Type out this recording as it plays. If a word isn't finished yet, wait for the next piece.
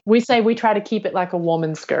We say we try to keep it like a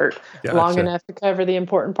woman's skirt, Gotcha. long enough to cover the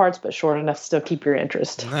important parts, but short enough to still keep your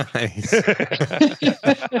interest. Nice.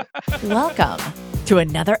 Welcome to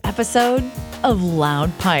another episode of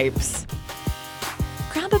Loud Pipes.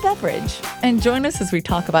 Grab a beverage and join us as we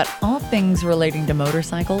talk about all things relating to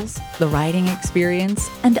motorcycles, the riding experience,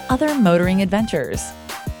 and other motoring adventures.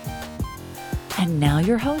 And now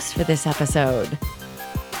your hosts for this episode,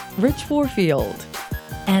 Rich Warfield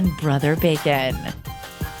and Brother Bacon.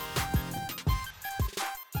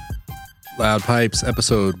 Loud Pipes,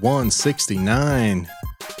 episode 169.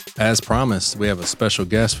 As promised, we have a special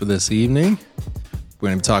guest for this evening. We're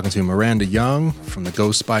going to be talking to Miranda Young from the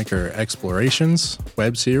Ghost Biker Explorations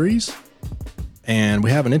web series. And we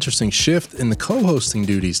have an interesting shift in the co-hosting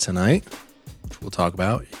duties tonight, which we'll talk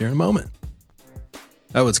about here in a moment.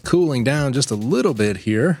 Oh, it's cooling down just a little bit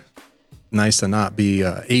here. Nice to not be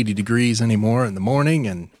 80 degrees anymore in the morning,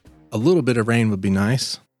 and a little bit of rain would be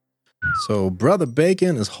nice. So Brother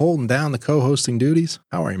Bacon is holding down the co-hosting duties.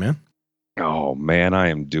 How are you, man? Oh, man, I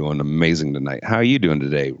am doing amazing tonight. How are you doing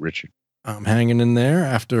today, Richard? I'm hanging in there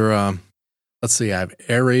after, let's see, I've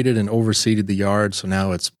aerated and overseeded the yard, so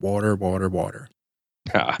now it's water.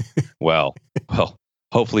 Well,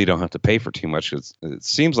 hopefully you don't have to pay for too much. It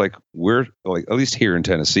seems like we're, like, at least here in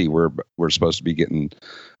Tennessee, we're supposed to be getting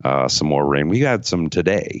some more rain. We had some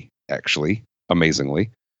today, actually, amazingly.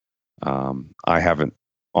 I haven't,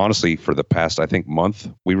 honestly, for the past, I think, month,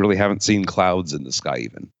 we really haven't seen clouds in the sky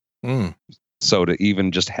even. So to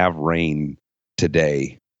even just have rain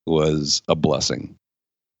today was a blessing.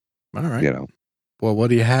 All right. You know. Well, what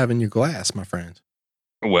do you have in your glass, my friend?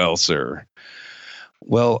 Well, sir.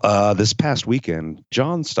 Well, this past weekend,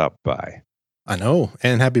 John stopped by. I know.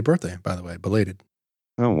 And happy birthday, by the way, belated.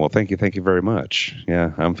 Oh, well, thank you. Thank you very much.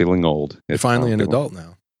 Yeah, I'm feeling old. You're finally an adult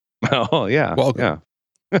now. Oh, yeah. Welcome. Yeah.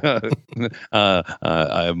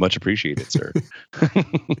 I much appreciate it, sir.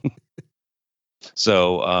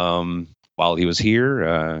 So, while he was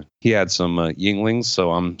here, he had some Yinglings,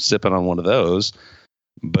 so I'm sipping on one of those.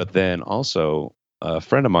 But then also, a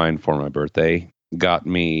friend of mine for my birthday got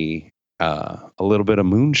me a little bit of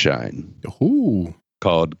moonshine. Ooh.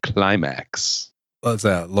 Called Climax. Is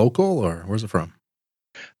that local, or where's it from?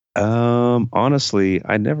 Honestly,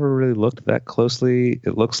 I never really looked that closely.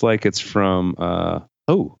 It looks like it's from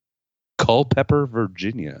Culpeper,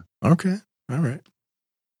 Virginia. Okay. All right.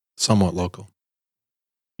 Somewhat local.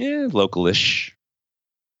 Yeah, localish.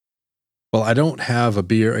 Well, I don't have a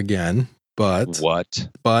beer again, but what?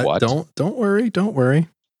 Don't worry.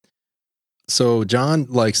 So John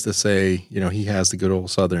likes to say, he has the good old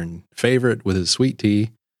Southern favorite with his sweet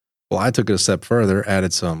tea. Well, I took it a step further,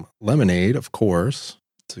 added some lemonade, of course,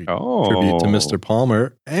 to tribute to Mr.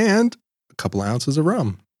 Palmer, and a couple ounces of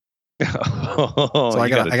rum. So I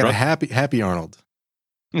got a happy Arnold.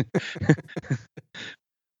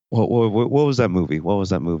 What was that movie?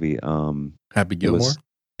 Happy Gilmore?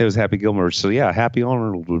 It was Happy Gilmore. So yeah, Happy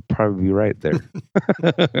Arnold would probably be right there.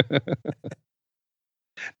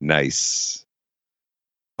 Nice.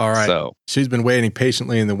 All right. So she's been waiting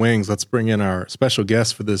patiently in the wings. Let's bring in our special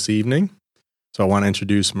guest for this evening. So I want to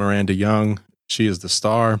introduce Miranda Young. She is the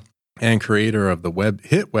star and creator of the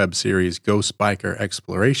hit web series Ghost Biker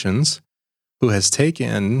Explorations, who has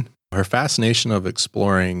taken her fascination of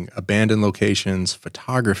exploring abandoned locations,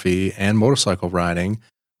 photography, and motorcycle riding,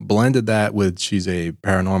 blended that with she's a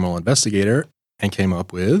paranormal investigator, and came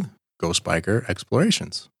up with Ghost Biker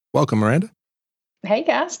Explorations. Welcome, Miranda. Hey,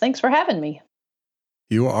 guys. Thanks for having me.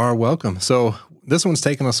 You are welcome. So this one's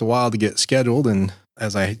taken us a while to get scheduled, and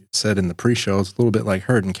as I said in the pre-show, it's a little bit like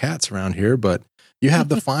herding cats around here, but you have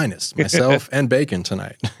the finest, myself and Bacon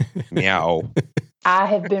tonight. Meow. I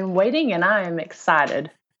have been waiting, and I am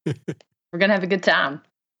excited. We're going to have a good time.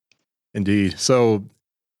 Indeed. So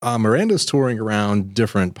Miranda's touring around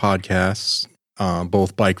different podcasts,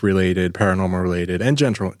 both bike-related, paranormal-related, and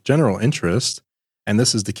general interest. And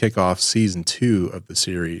this is to kick off season 2 of the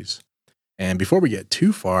series. And before we get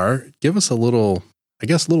too far, give us a little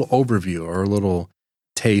overview or a little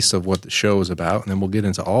taste of what the show is about, and then we'll get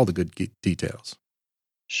into all the good details.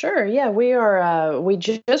 Sure. Yeah, we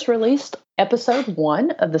just released episode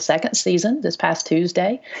 1 of the second season this past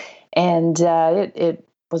Tuesday, and it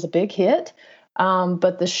was a big hit.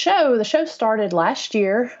 But the show started last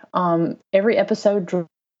year. Every episode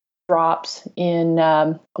drops in,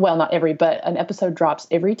 not every, but an episode drops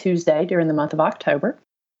every Tuesday during the month of October.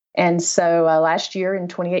 And so last year in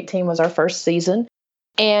 2018 was our first season.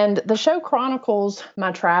 And the show chronicles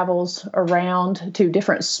my travels around to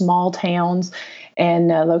different small towns and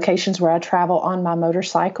locations where I travel on my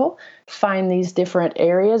motorcycle, find these different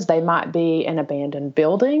areas. They might be an abandoned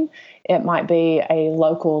building. It might be a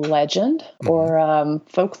local legend or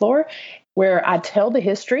folklore where I tell the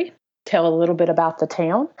history, tell a little bit about the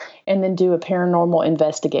town, and then do a paranormal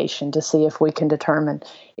investigation to see if we can determine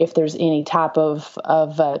if there's any type of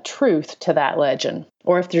truth to that legend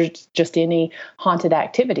or if there's just any haunted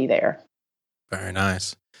activity there. Very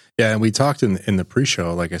nice. Yeah, and we talked in the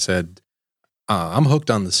pre-show, like I said, I'm hooked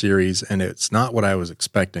on the series, and it's not what I was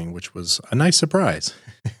expecting, which was a nice surprise.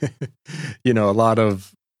 A lot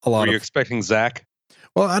of... Were you expecting Zach?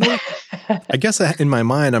 Well, I guess in my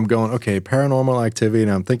mind, I'm going, okay, paranormal activity,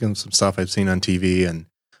 and I'm thinking some stuff I've seen on TV, and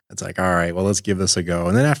it's like, all right, well, let's give this a go.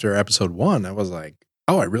 And then after episode 1, I was like,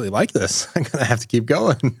 oh, I really like this. I'm going to have to keep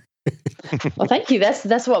going. Well, thank you.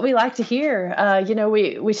 That's what we like to hear.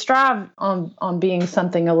 We strive on being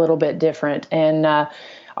something a little bit different, and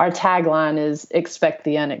our tagline is expect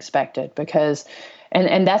the unexpected, because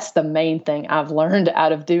and that's the main thing I've learned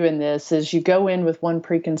out of doing this is you go in with one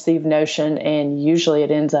preconceived notion, and usually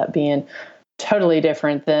it ends up being totally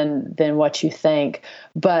different than what you think.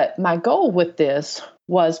 But my goal with this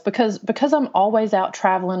was because I'm always out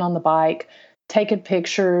traveling on the bike, taking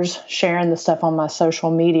pictures, sharing the stuff on my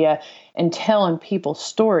social media, and telling people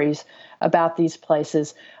stories about these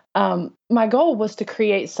places. My goal was to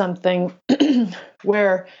create something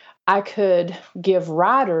where I could give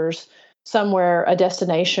riders somewhere, a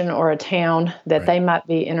destination or a town that they might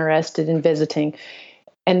be interested in visiting.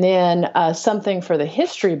 And then something for the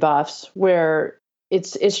history buffs where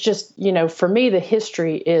it's just, for me, the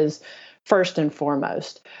history is first and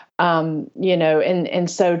foremost. And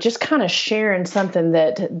so just kind of sharing something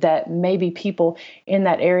that maybe people in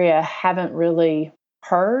that area haven't really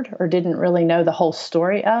heard or didn't really know the whole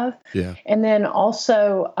story of. Yeah. And then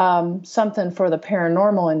also something for the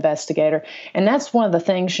paranormal investigator. And that's one of the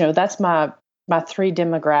things, that's my 3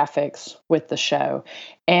 demographics with the show.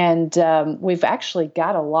 And we've actually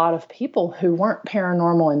got a lot of people who weren't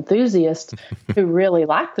paranormal enthusiasts who really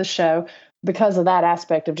like the show because of that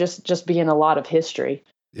aspect of just being a lot of history.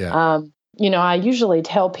 Yeah. I usually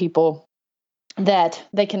tell people that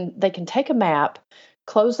they can take a map,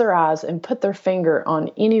 close their eyes, and put their finger on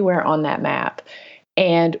anywhere on that map.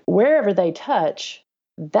 And wherever they touch,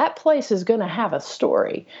 that place is going to have a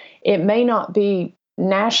story. It may not be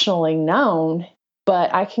nationally known,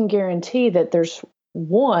 but I can guarantee that there's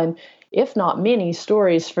one, if not many,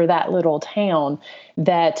 stories for that little town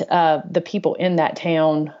that the people in that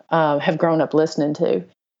town have grown up listening to.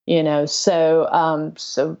 So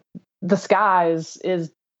the sky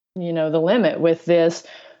is the limit with this.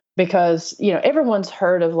 Because, everyone's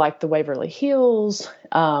heard of like the Waverly Hills,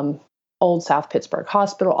 Old South Pittsburgh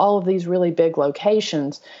Hospital, all of these really big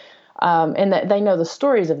locations. And that they know the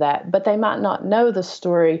stories of that, but they might not know the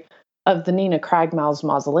story of the Nina Cragmiles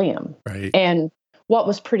Mausoleum. Right. And what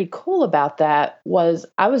was pretty cool about that was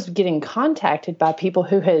I was getting contacted by people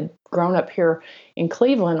who had grown up here in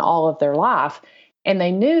Cleveland all of their life. And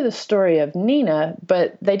they knew the story of Nina,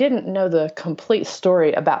 but they didn't know the complete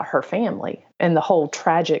story about her family and the whole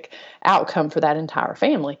tragic outcome for that entire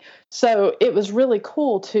family. So it was really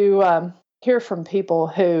cool to hear from people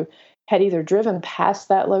who had either driven past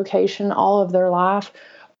that location all of their life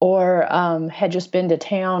or had just been to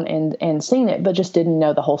town and seen it, but just didn't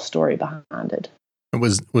know the whole story behind it.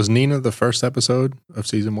 Was Nina the first episode of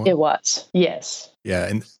season 1? It was, yes. Yeah,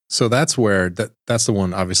 and so that's where that's the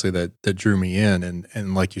one obviously that drew me in,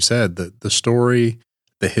 and like you said, the story,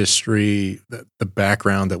 the history, the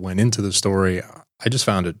background that went into the story, I just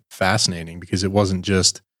found it fascinating because it wasn't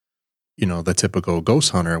just the typical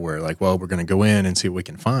ghost hunter where like, well, we're going to go in and see what we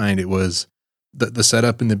can find. It was the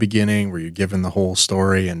setup in the beginning where you're given the whole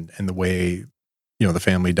story and the way the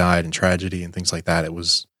family died and tragedy and things like that. It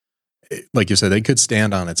was, like you said, it could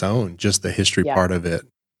stand on its own. Just the history part of it,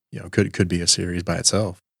 could be a series by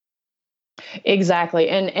itself. Exactly.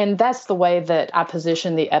 And that's the way that I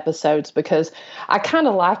position the episodes, because I kind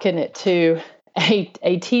of liken it to a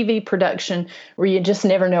TV production where you just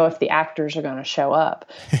never know if the actors are going to show up.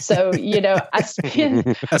 So, I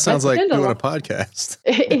spend... That sounds like doing a podcast.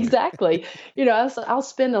 Exactly. I'll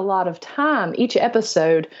spend a lot of time. Each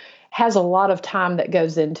episode has a lot of time that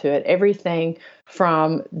goes into it. Everything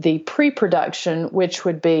from the pre-production, which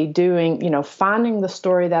would be doing, finding the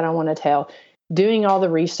story that I want to tell, doing all the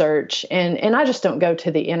research. And I just don't go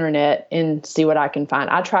to the internet and see what I can find.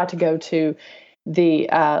 I try to go to the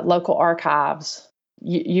local archives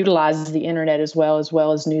utilize the internet as well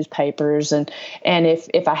as newspapers. And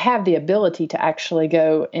if I have the ability to actually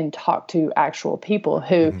go and talk to actual people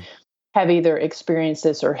who have either experienced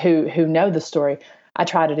this or who know the story, I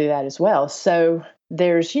try to do that as well. So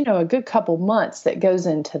there's, a good couple months that goes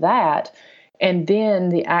into that. And then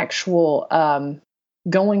the actual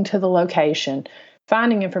going to the location,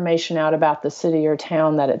 finding information out about the city or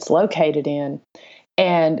town that it's located in.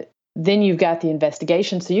 And then you've got the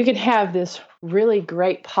investigation. So you can have this really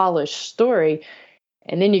great polished story.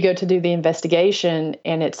 And then you go to do the investigation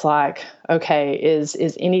and it's like, okay,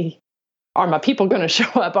 are my people going to show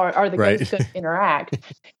up? Are the ghosts going to interact?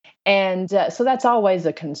 And so that's always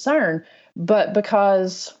a concern. But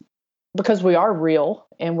because we are real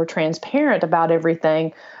and we're transparent about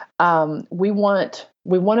everything, we want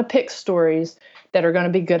to pick stories that are going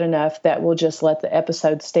to be good enough that we'll just let the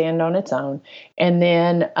episode stand on its own. And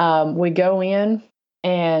then we go in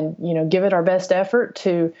and, give it our best effort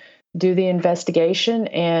to do the investigation.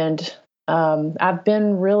 And I've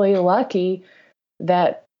been really lucky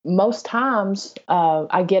that most times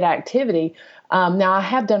I get activity. Now, I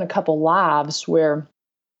have done a couple lives where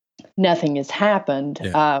nothing has happened.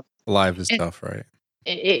 Yeah. Live is tough, right?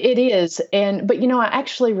 It is. But I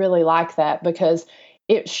actually really like that because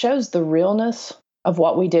it shows the realness of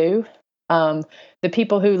what we do. The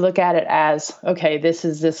people who look at it as, okay, this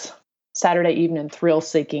is this Saturday evening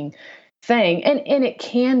thrill-seeking thing. And it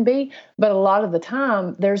can be, but a lot of the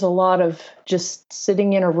time there's a lot of just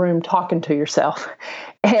sitting in a room talking to yourself.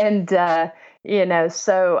 And,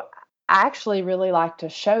 so I actually really like to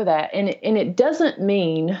show that. And it doesn't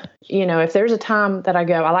mean, if there's a time that I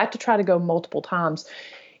go, I like to try to go multiple times.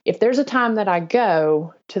 If there's a time that I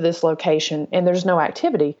go to this location and there's no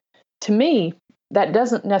activity, to me, that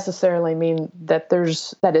doesn't necessarily mean that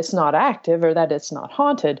it's not active or that it's not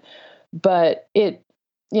haunted, but it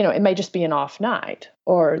may just be an off night,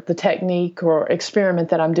 or the technique or experiment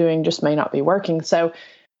that I'm doing just may not be working. So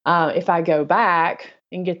if I go back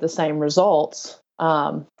and get the same results,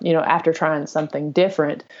 after trying something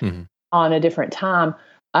different on a different time,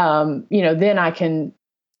 then I can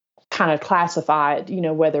kind of classify it,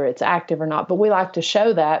 whether it's active or not. But we like to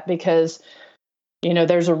show that because,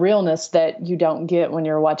 there's a realness that you don't get when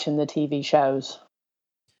you're watching the TV shows.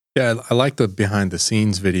 Yeah, I like the behind the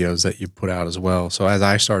scenes videos that you put out as well. So as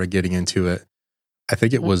I started getting into it, I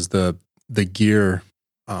think it was the gear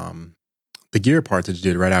part that you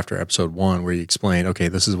did right after episode 1, where you explained, okay,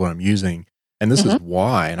 this is what I'm using and this is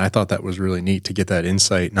why. And I thought that was really neat to get that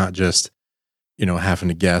insight, not just, having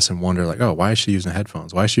to guess and wonder like, oh, why is she using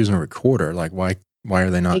headphones? Why is she using a recorder? Like, why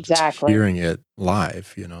are they not just hearing it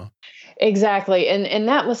live, Exactly. And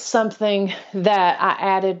that was something that I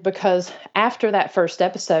added because after that first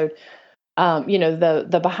episode,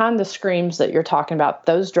 the behind the screams that you're talking about,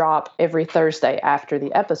 those drop every Thursday after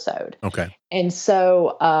the episode. Okay. And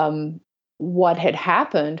so what had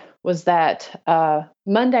happened was that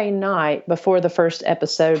Monday night before the first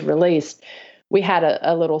episode released, we had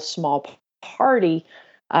a little small party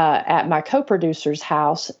at my co-producer's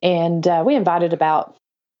house. And we invited about,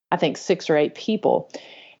 I think, 6 or 8 people.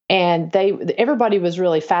 And everybody was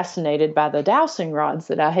really fascinated by the dowsing rods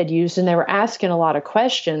that I had used, and they were asking a lot of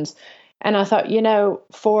questions. And I thought,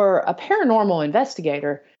 for a paranormal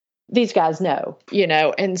investigator, these guys know,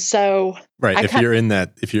 and so right. If you're in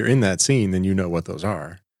that scene, then you know what those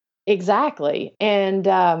are. Exactly. And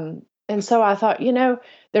so I thought,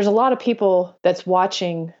 there's a lot of people that's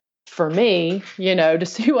watching for me, to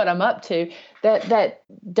see what I'm up to that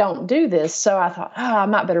don't do this. So I thought, I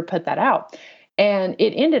might better put that out. And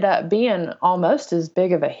it ended up being almost as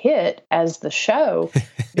big of a hit as the show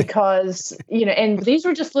because, and these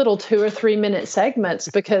were just little 2 or 3 minute segments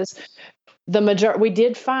because we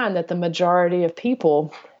did find that the majority of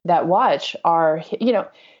people that watch are,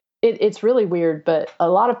 it's really weird, but a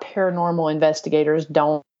lot of paranormal investigators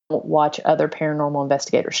don't watch other paranormal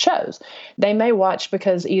investigator shows. They may watch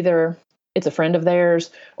because either it's a friend of theirs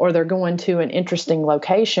or they're going to an interesting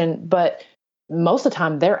location, but most of the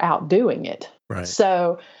time they're out doing it. Right.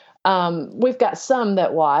 So we've got some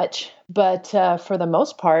that watch, but for the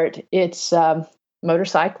most part, it's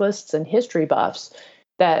motorcyclists and history buffs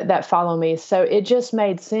that follow me. So it just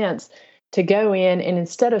made sense to go in and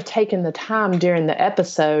instead of taking the time during the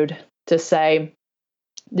episode to say,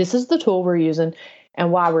 this is the tool we're using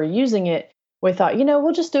and why we're using it, we thought,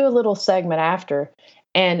 we'll just do a little segment after.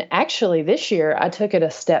 And actually this year I took it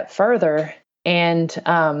a step further and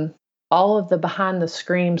all of the behind the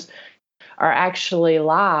screams are actually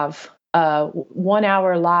live, 1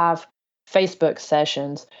 hour live Facebook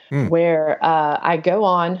sessions where I go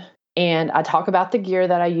on and I talk about the gear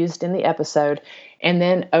that I used in the episode. and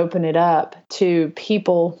then open it up to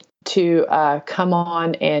people to come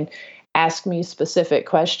on and ask me specific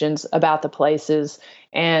questions about the places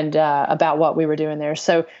and about what we were doing there.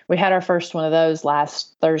 So we had our first one of those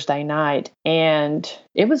last Thursday night, and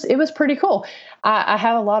it was pretty cool. I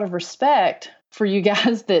have a lot of respect for you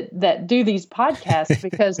guys that do these podcasts,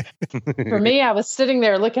 because for me, I was sitting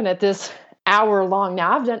there looking at this hour-long.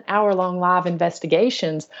 Now, I've done hour-long live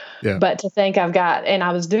investigations, but to think and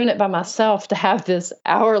I was doing it by myself, to have this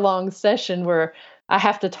hour-long session where I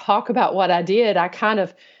have to talk about what I did,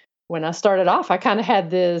 when I started off, I kind of had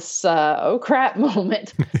this oh crap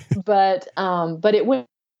moment, but it went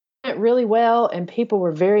really well, and people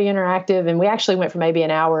were very interactive, and we actually went for maybe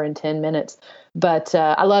an hour and 10 minutes. But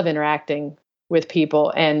I love interacting with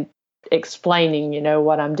people and explaining,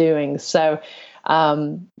 what I'm doing. So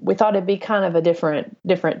we thought it'd be kind of a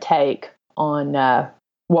different take on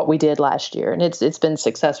what we did last year, and it's been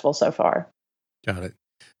successful so far. Got it.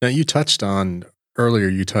 Now, you touched on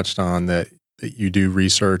that you do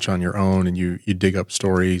research on your own, and you dig up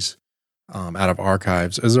stories out of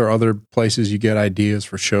archives. Is there other places you get ideas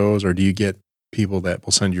for shows, or do you get people that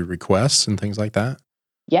will send you requests and things like that?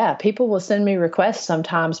 Yeah, people will send me requests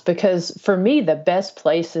sometimes, because for me, the best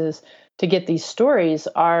places to get these stories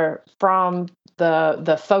are from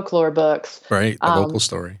the folklore books. Right, the local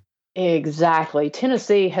story. Exactly.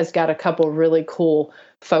 Tennessee has got a couple really cool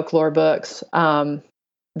folklore books.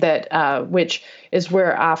 Which is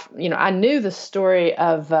where I knew the story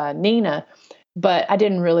of Nina, but I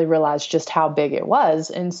didn't really realize just how big it was.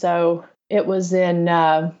 And so it was in,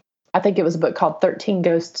 I think it was a book called 13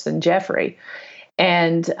 Ghosts and Jeffrey.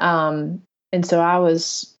 And so I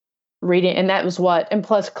was reading, and that was and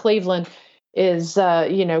plus Cleveland is,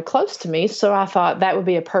 close to me. So I thought that would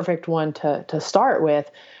be a perfect one to start with.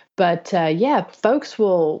 But folks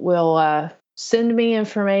will send me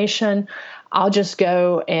information. I'll just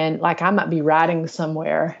go and I might be riding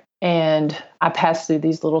somewhere, and I pass through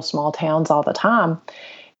these little small towns all the time,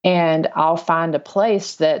 and I'll find a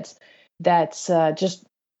place that's just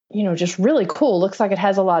really cool. Looks like it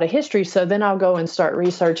has a lot of history. So then I'll go and start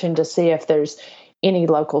researching to see if there's any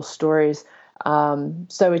local stories.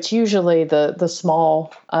 So it's usually the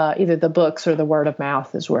small, either the books or the word of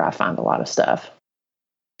mouth is where I find a lot of stuff.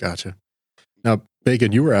 Gotcha. Now,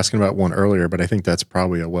 Bacon, you were asking about one earlier, but I think that's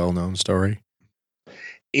probably a well-known story.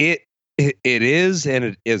 It is and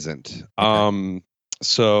it isn't. Okay.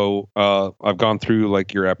 So I've gone through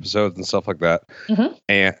your episodes and stuff like that,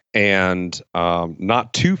 and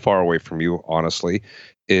not too far away from you, honestly,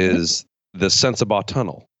 is the Sensabaugh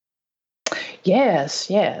Tunnel.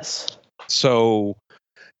 Yes. So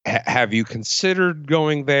have you considered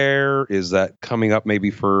going there? Is that coming up maybe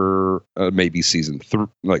for maybe season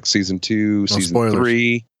 2, season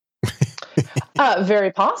 3?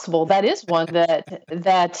 Very possible. That is one that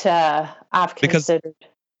I've considered.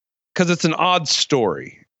 Because it's an odd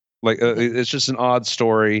story. It's just an odd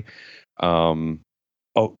story.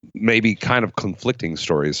 Maybe kind of conflicting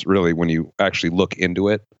stories, really, when you actually look into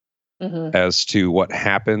it as to what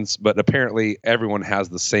happens. But apparently everyone has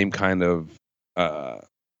the same kind of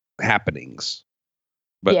happenings,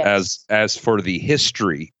 but yes. as for the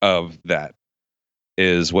history of that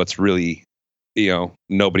is what's really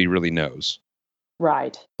nobody really knows.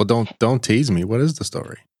 Right. Well, don't tease me. What is the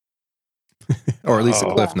story? Or at least the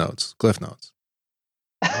cliff notes.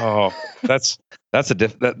 Oh, that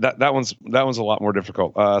one's a lot more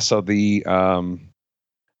difficult. So the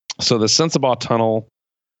Sensabaugh Tunnel,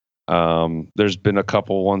 there's been a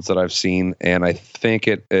couple ones that I've seen, and I think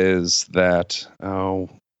it is that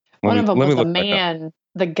one of them was a man,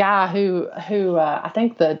 the guy who I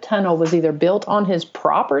think the tunnel was either built on his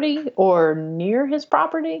property or near his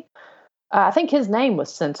property. I think his name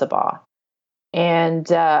was Sensabaugh. And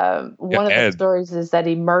one of the stories is that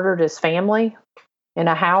he murdered his family in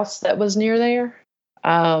a house that was near there,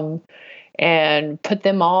 and put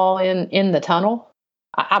them all in the tunnel.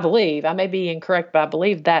 I believe. I may be incorrect, but I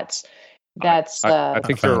believe that's. I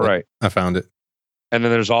think you're right. I found it. And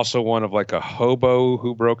then there's also one of a hobo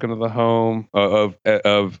who broke into the home of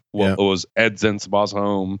what was Ed Sensabaugh's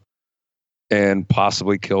home and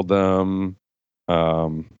possibly killed them. A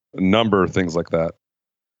number of things like that.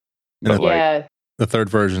 But the third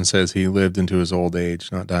version says he lived into his old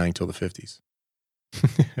age, not dying till the 50s.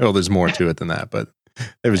 Well, there's more to it than that, but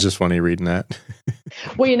it was just funny reading that.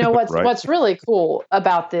 Well, what's really cool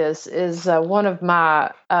about this is one of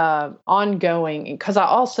my ongoing, because I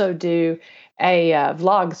also do a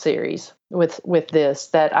vlog series with this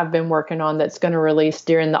that I've been working on that's going to release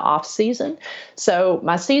during the off season. So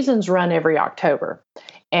my seasons run every October.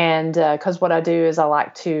 And because what I do is I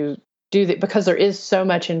like to do that, because there is so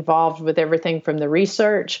much involved with everything from the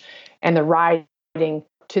research and the writing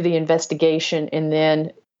to the investigation, and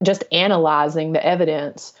then just analyzing the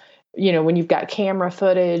evidence. When you've got camera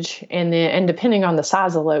footage, and depending on the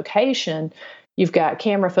size of location, you've got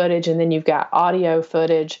camera footage, and then you've got audio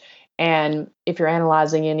footage, and if you're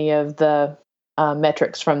analyzing any of the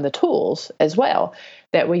metrics from the tools as well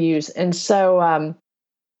that we use. And so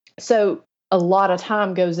a lot of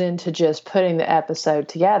time goes into just putting the episode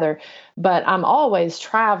together, but I'm always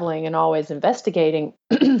traveling and always investigating.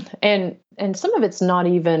 and some of it's not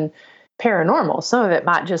even paranormal. Some of it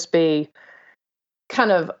might just be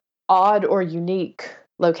kind of odd or unique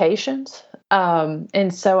locations.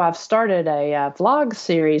 And so I've started a vlog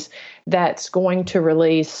series that's going to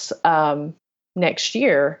release next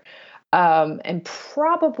year, and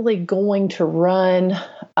probably going to run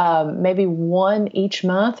maybe one each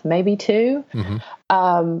month, maybe two.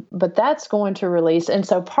 But that's going to release. And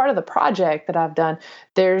so part of the project that I've done,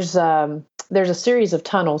 there's a series of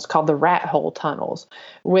tunnels called the Rat Hole Tunnels,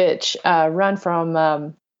 which run from,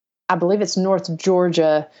 I believe it's North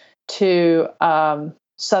Georgia to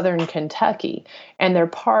southern Kentucky, and they're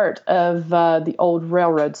part of the old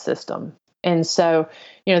railroad system. And so,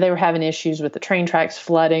 they were having issues with the train tracks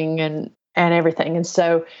flooding and everything. And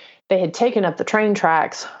so they had taken up the train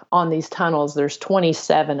tracks on these tunnels. There's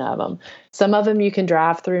 27 of them. Some of them you can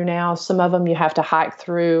drive through now. Some of them you have to hike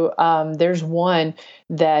through. There's one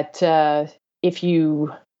that if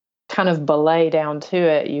you kind of belay down to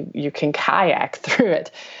it, you can kayak through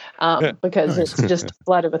it. Because Nice. it's just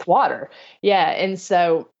flooded with water. Yeah. And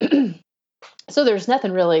so, so there's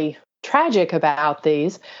nothing really tragic about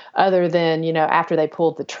these other than, after they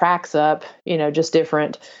pulled the tracks up, just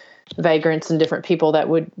different vagrants and different people that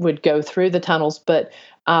would go through the tunnels. But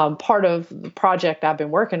part of the project I've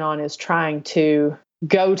been working on is trying to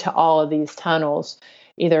go to all of these tunnels,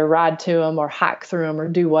 either ride to them or hike through them or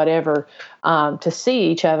do whatever, to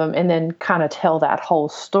see each of them and then kind of tell that whole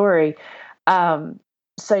story.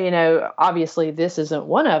 So, obviously this isn't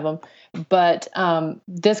one of them, but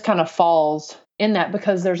this kind of falls in that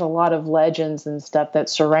because there's a lot of legends and stuff that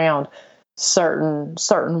surround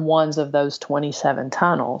certain ones of those 27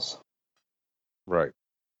 tunnels. Right.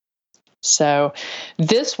 So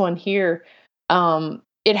this one here,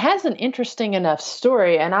 it has an interesting enough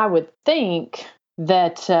story, and I would think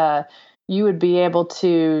that you would be able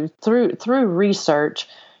to, through research,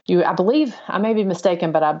 I believe, I may be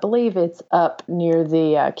mistaken, but I believe it's up near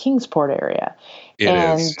the Kingsport area. It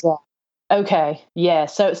is. Okay, yeah.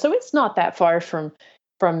 So it's not that far from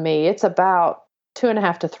me. It's about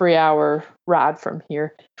 2.5 to 3 hour ride from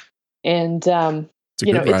here, and It's a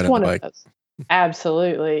good ride it's on one the of bike. those.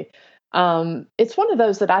 Absolutely, it's one of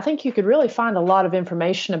those that I think you could really find a lot of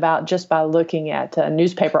information about just by looking at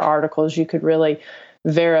newspaper articles. You could really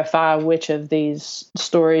verify which of these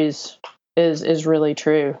stories is really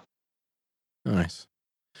true. Nice.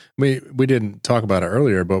 We didn't talk about it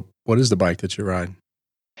earlier, but what is the bike that you ride?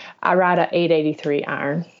 I ride a 883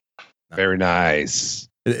 iron. Very nice.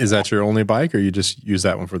 Is that your only bike, or you just use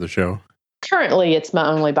that one for the show? Currently, it's my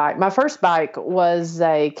only bike. My first bike was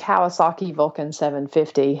a Kawasaki Vulcan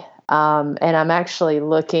 750. And I'm actually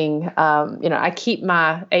looking, I keep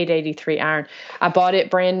my 883 iron. I bought it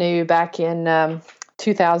brand new back in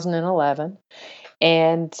 2011.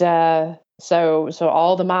 And so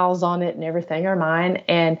all the miles on it and everything are mine.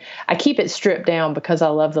 And I keep it stripped down because I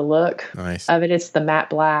love the look Nice. of it. It's the matte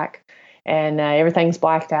black, and everything's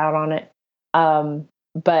blacked out on it.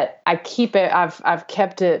 But I keep it. I've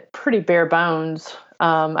kept it pretty bare bones.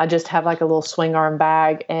 I just have like a little swing arm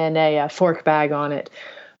bag and a fork bag on it.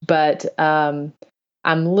 But I'm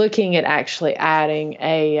looking at actually adding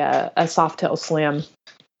a Softail Slim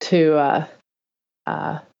to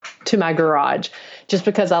my garage, just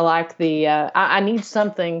because I like the. I need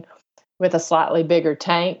something with a slightly bigger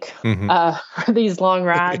tank for these long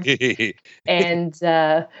rides, and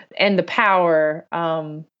the power.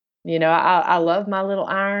 I love my little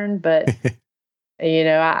iron, but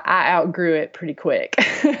I outgrew it pretty quick.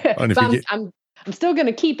 So I'm still going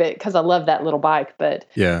to keep it because I love that little bike, but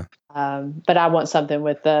Yeah. but I want something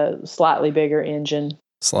with a slightly bigger engine.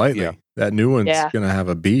 Slightly. Yeah. That new one's Yeah. going to have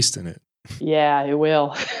a beast in it. Yeah, it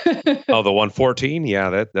will. Oh, the 114?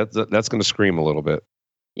 Yeah, that's going to scream a little bit.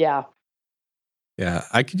 Yeah. Yeah.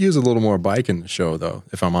 I could use a little more bike in the show, though,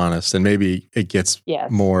 if I'm honest. And maybe it gets Yes.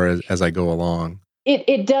 more as I go along.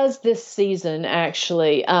 It does this season,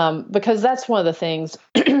 actually, because that's one of the things,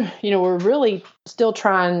 we're really still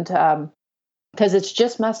trying to, because it's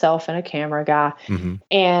just myself and a camera guy. Mm-hmm.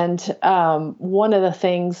 And one of the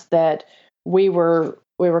things that we were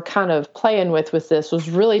kind of playing with this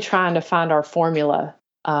was really trying to find our formula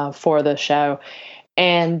for the show.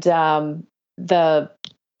 And the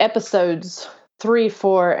episodes 3,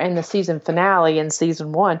 4, and the season finale in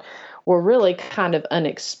season 1 were really kind of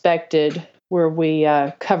unexpected, where we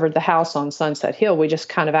covered the house on Sunset Hill. We just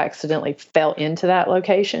kind of accidentally fell into that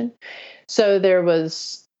location. So there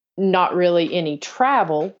was not really any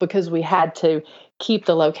travel because we had to keep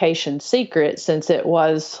the location secret since it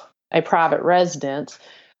was a private residence.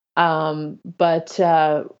 But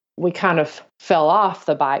we kind of fell off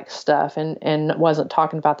the bike stuff and wasn't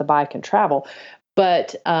talking about the bike and travel.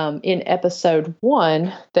 But in episode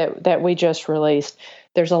 1 that we just released,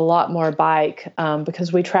 there's a lot more bike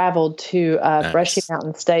because we traveled to Nice. Brushy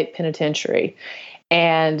Mountain State Penitentiary.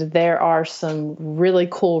 And there are some really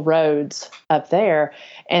cool roads up there.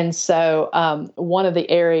 And so one of the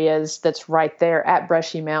areas that's right there at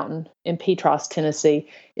Brushy Mountain in Petros, Tennessee,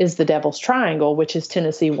 is the Devil's Triangle, which is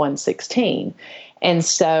Tennessee 116. And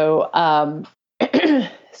so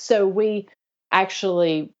so we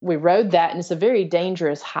rode that, and it's a very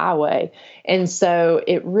dangerous highway. And so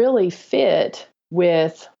it really fit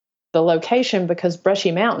with the location because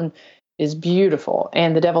Brushy Mountain is beautiful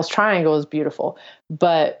and the Devil's Triangle is beautiful,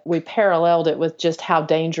 but we paralleled it with just how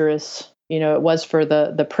dangerous, it was for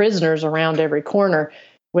the prisoners around every corner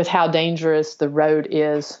with how dangerous the road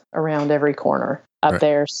is around every corner up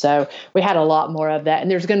there. So we had a lot more of that,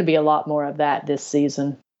 and there's going to be a lot more of that this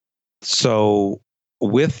season. So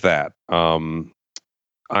with that, I'm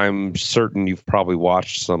certain you've probably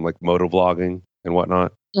watched some like motovlogging and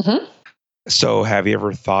whatnot. Mm-hmm. So have you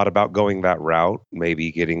ever thought about going that route?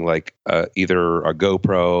 Maybe getting like either a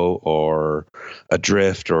GoPro or a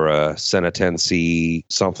Drift or a Sena 10C,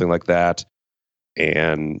 something like that,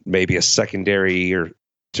 and maybe a secondary or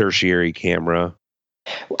tertiary camera?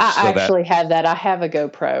 I actually have that. I have a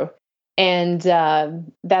GoPro. And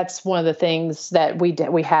that's one of the things that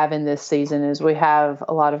we have in this season is we have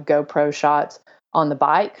a lot of GoPro shots on the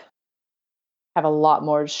bike, have a lot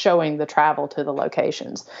more showing the travel to the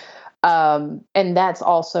locations. And that's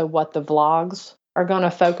also what the vlogs are going to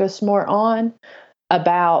focus more on,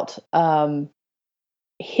 about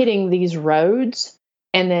hitting these roads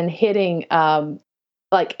and then hitting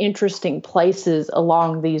like interesting places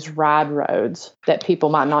along these ride roads that people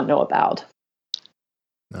might not know about.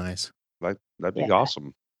 Nice. That'd be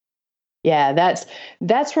awesome. Yeah,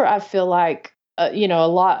 that's where I feel like a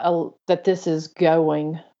lot that this is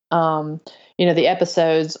going. The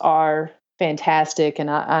episodes are fantastic,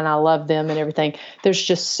 and I love them and everything. There's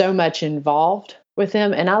just so much involved with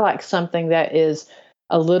them, and I like something that is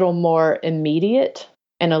a little more immediate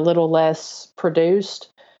and a little less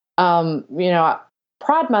produced. I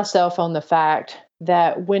pride myself on the fact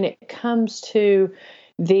that when it comes to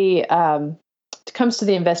the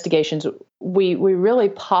investigations, we really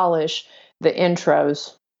polish the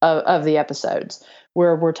intros of the episodes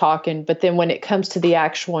where we're talking. But then when it comes to the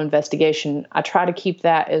actual investigation, I try to keep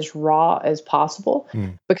that as raw as possible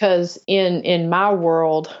because in my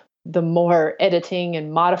world, the more editing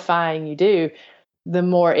and modifying you do, the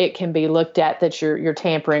more it can be looked at that you're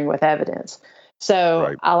tampering with evidence.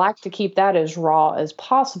 So I like to keep that as raw as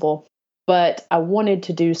possible. But I wanted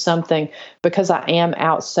to do something because I am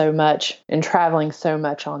out so much and traveling so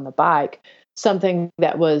much on the bike, something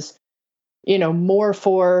that was, more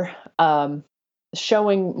for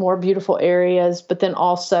showing more beautiful areas, but then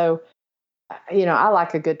also, I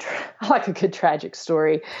like a good tragic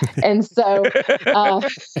story, and so,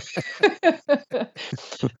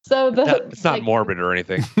 it's not morbid or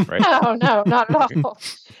anything, right? No, not at all.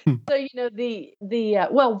 So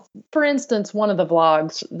well, for instance, one of the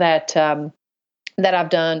vlogs that I've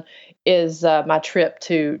done is my trip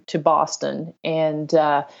to Boston, and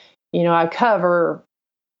I cover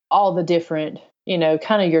all the different,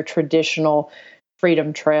 kind of your traditional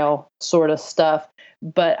Freedom Trail sort of stuff.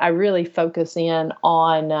 But I really focus in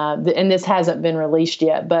on, and this hasn't been released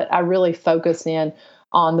yet, but I really focus in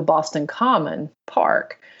on the Boston Common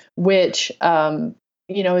Park, which,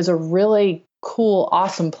 is a really cool,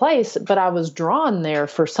 awesome place. But I was drawn there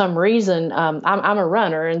for some reason. I'm a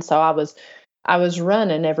runner, and so I was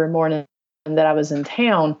running every morning that I was in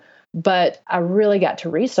town. But I really got to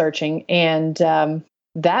researching, and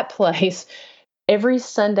that place, every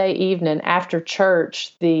Sunday evening after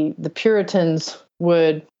church, the Puritans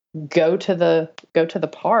would go to the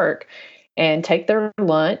park and take their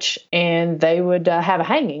lunch, and they would have a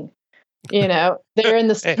hanging. They're in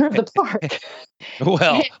the center of the park.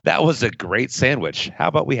 Well, that was a great sandwich. How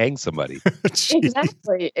about we hang somebody?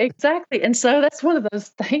 Exactly. And so that's one of those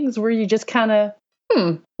things where you just kind of,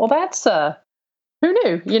 well, that's who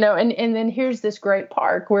knew, and then here's this great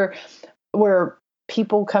park where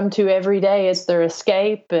people come to every day. It's their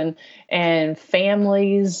escape, and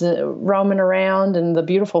families roaming around, and the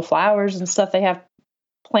beautiful flowers and stuff they have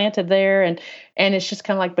planted there. And it's just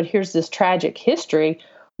kind of like, but here's this tragic history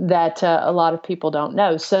that a lot of people don't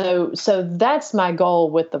know. So that's my goal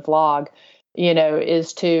with the vlog,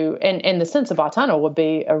 is to, and the Sensabaugh Tunnel would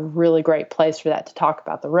be a really great place for that, to talk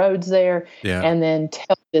about the roads there, and then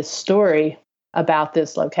tell this story about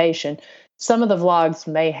this location. Some of the vlogs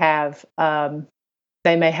may have,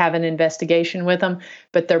 they may have an investigation with them,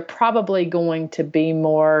 but they're probably going to be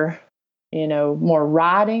more, more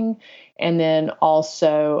riding, and then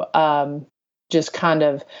also just kind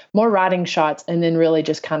of more riding shots, and then really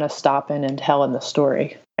just kind of stopping and telling the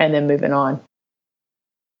story and then moving on.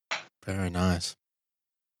 Very nice.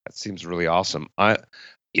 That seems really awesome.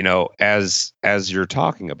 As you're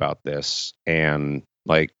talking about this, and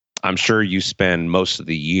like, I'm sure you spend most of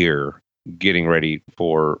the year getting ready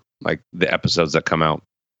for like the episodes that come out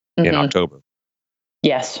in October.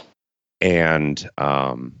 Yes. And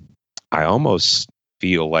I almost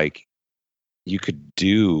feel like you could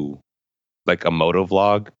do like a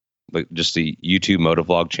motovlog, like just a YouTube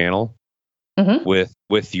motovlog channel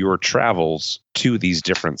with your travels to these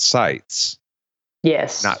different sites.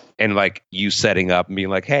 Yes. And like you setting up and being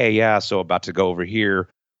like, hey, yeah, so about to go over here.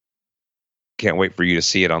 Can't wait for you to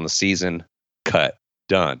see it on the season. Cut.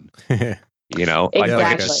 Done. Exactly.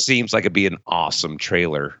 Like it just seems like it'd be an awesome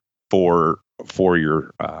trailer for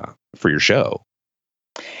your show.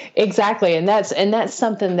 Exactly. And that's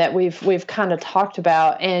something that we've kind of talked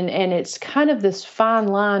about, and it's kind of this fine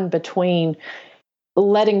line between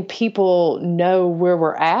letting people know where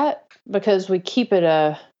we're at, because we keep it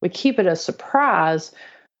a surprise,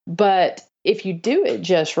 but if you do it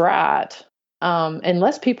just right,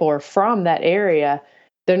 unless people are from that area,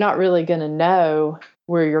 they're not really going to know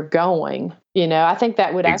where you're going. I think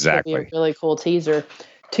that would actually be a really cool teaser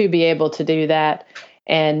to be able to do that.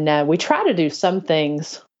 And we try to do some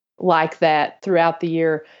things like that throughout the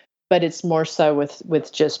year, but it's more so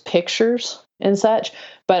with just pictures and such.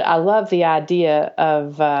 But I love the idea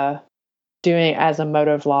of doing it as a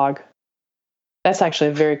moto vlog. That's actually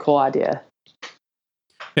a very cool idea.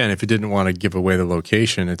 Yeah, and if you didn't want to give away the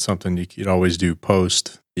location, it's something you could always do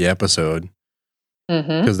post the episode,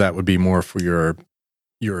 because that would be more for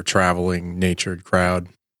your traveling natured crowd.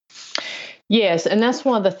 Yes, and that's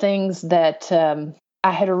one of the things that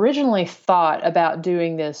I had originally thought about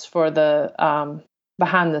doing this for the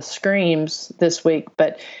Behind the Screams this week,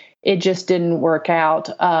 but it just didn't work out.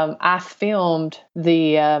 I filmed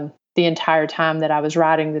the entire time that I was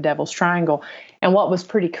riding the Devil's Triangle, and what was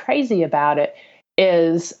pretty crazy about it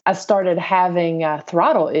is I started having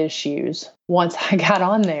throttle issues once I got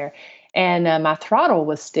on there, and my throttle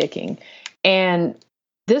was sticking. And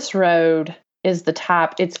this road is the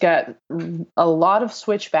type, it's got a lot of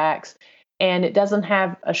switchbacks, and it doesn't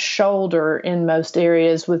have a shoulder in most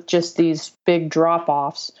areas with just these big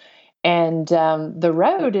drop-offs. And the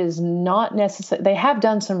road is not necessarily, they have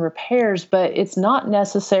done some repairs, but it's not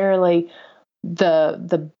necessarily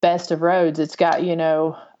the best of roads. It's got,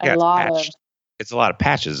 a lot of... It's a lot of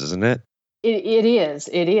patches, isn't it? It is.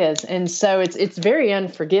 And so it's very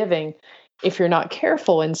unforgiving if you're not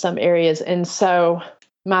careful in some areas. And so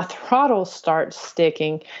my throttle starts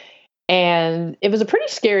sticking, and it was a pretty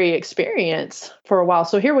scary experience for a while.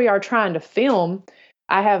 So here we are trying to film.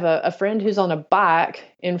 I have a friend who's on a bike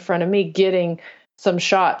in front of me getting some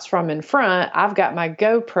shots from in front. I've got my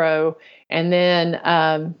GoPro, and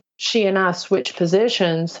then she and I switch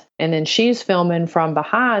positions, and then she's filming from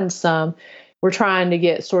behind some. We're trying to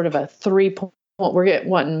get sort of a 3-point. We're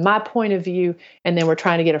wanting my point of view, and then we're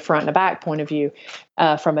trying to get a front and a back point of view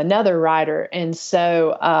from another rider. And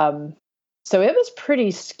so it was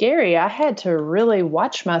pretty scary. I had to really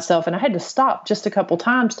watch myself, and I had to stop just a couple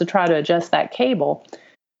times to try to adjust that cable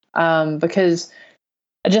because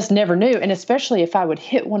I just never knew. And especially if I would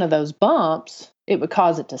hit one of those bumps, it would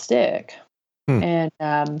cause it to stick. And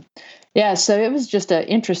so it was just an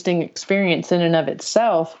interesting experience in and of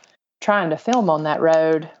itself, trying to film on that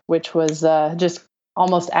road, which was just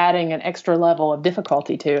almost adding an extra level of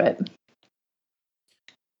difficulty to it.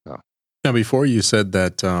 Oh. Now, before you said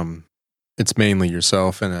that it's mainly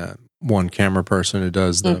yourself and one camera person who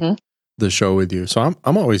does the show with you. So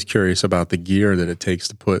I'm always curious about the gear that it takes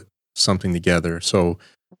to put something together. So,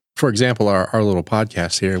 for example, our little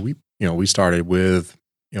podcast here, we started with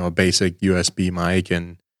a basic USB mic,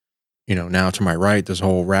 and now to my right, there's a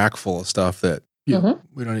whole rack full of stuff that some of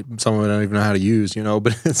it I don't even know how to use,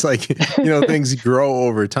 but it's like, things grow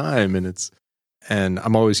over time, and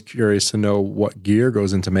I'm always curious to know what gear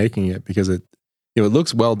goes into making it, because it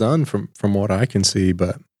looks well done from what I can see,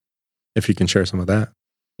 but if you can share some of that.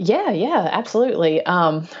 Yeah, absolutely.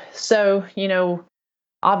 So,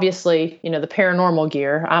 obviously, the paranormal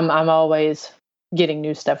gear, I'm always getting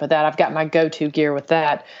new stuff with that. I've got my go-to gear with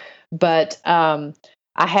that. But I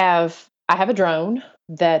have a drone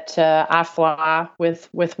that I fly with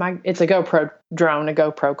it's a GoPro drone, a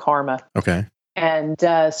GoPro Karma. Okay. And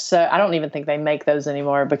so I don't even think they make those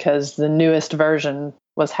anymore because the newest version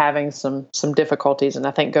was having some difficulties, and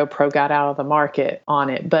I think GoPro got out of the market on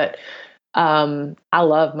it. But I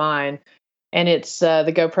love mine, and it's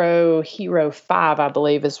the GoPro Hero 5, I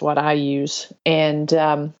believe, is what I use.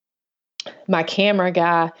 And my camera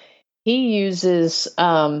guy, he uses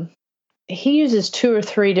 2 or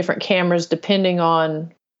 3 different cameras depending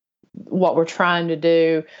on what we're trying to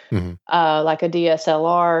do, like a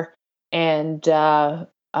DSLR. And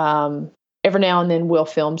every now and then we'll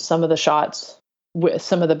film some of the shots with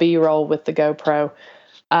some of the B-roll with the GoPro.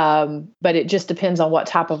 But it just depends on what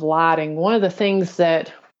type of lighting. One of the things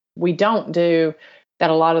that we don't do that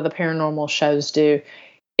a lot of the paranormal shows do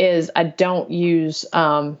is I don't use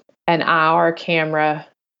an IR camera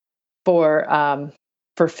for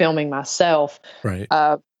filming myself, right?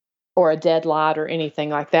 Or a dead light or anything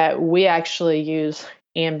like that. We actually use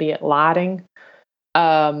ambient lighting,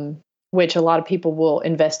 which a lot of people will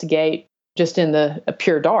investigate just in the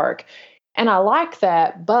pure dark. And I like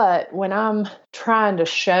that. But when I'm trying to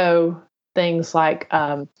show things like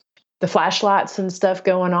the flashlights and stuff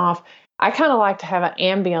going off, I kind of like to have an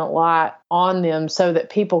ambient light on them so that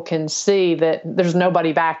people can see that there's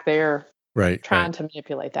nobody back there trying to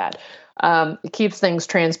manipulate that. It keeps things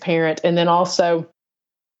transparent. And then also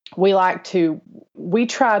we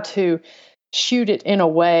try to shoot it in a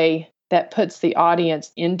way that puts the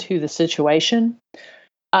audience into the situation,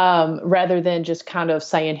 rather than just kind of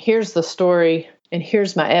saying, here's the story and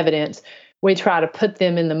here's my evidence. We try to put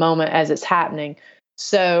them in the moment as it's happening.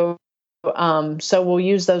 So we'll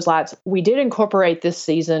use those lights. We did incorporate this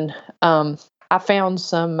season. I found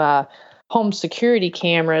some home security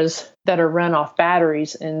cameras that are run off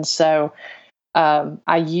batteries. And so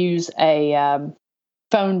I use a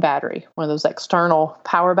phone battery, one of those external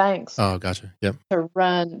power banks. Oh, gotcha. Yep. To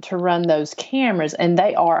run those cameras, and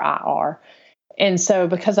they are IR. And so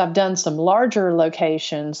because I've done some larger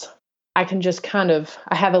locations, I can just I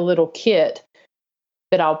have a little kit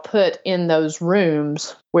that I'll put in those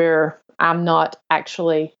rooms where I'm not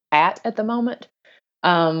actually at the moment,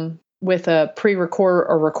 with a pre-recorder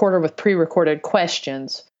or recorder with pre-recorded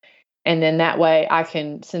questions. And then that way I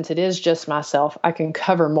can, since it is just myself, I can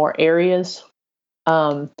cover more areas,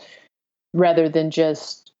 rather than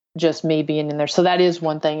just me being in there. So that is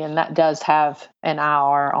one thing, and that does have an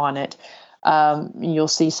IR on it. You'll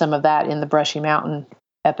see some of that in the Brushy Mountain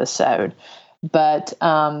episode. But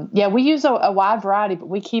we use a wide variety, but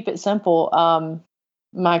we keep it simple.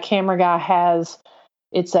 My camera guy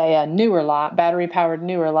it's a newer light, battery-powered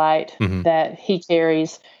newer light that he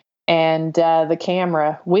carries. And the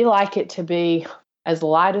camera, we like it to be as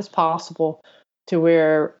light as possible to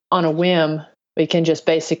where on a whim, we can just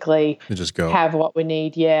basically have what we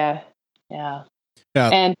need. Yeah.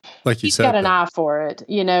 And like he's got an eye for it,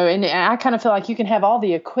 and I kind of feel like you can have all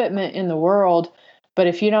the equipment in the world, but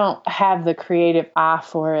if you don't have the creative eye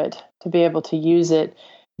for it to be able to use it,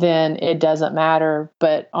 then it doesn't matter.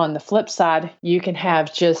 But on the flip side, you can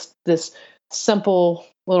have just this simple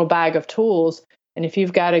little bag of tools. And if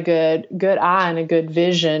you've got a good eye and a good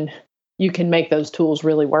vision, you can make those tools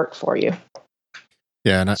really work for you.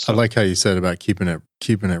 Yeah, and I like how you said about keeping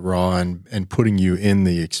it raw and putting you in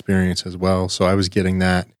the experience as well. So I was getting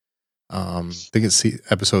that. I think it's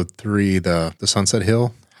episode 3, the Sunset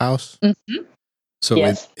Hill house. Mm-hmm. So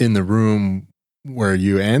yes. in the room where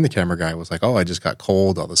you and the camera guy was like, "Oh, I just got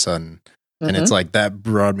cold all of a sudden," and it's like that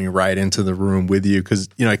brought me right into the room with you because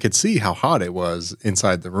I could see how hot it was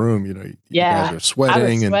inside the room. You guys are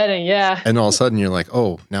sweating, and all of a sudden you're like,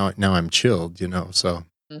 "Oh, now I'm chilled," So.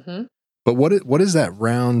 Mm-hmm. But what is that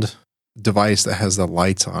round device that has the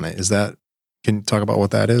lights on it? Can you talk about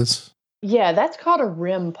what that is? Yeah, that's called a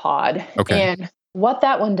REM pod. Okay. And what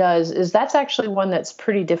that one does is that's actually one that's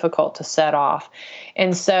pretty difficult to set off.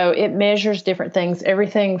 And so it measures different things,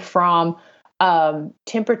 everything from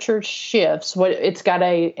temperature shifts. It's got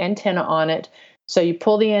a antenna on it. So you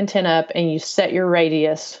pull the antenna up and you set your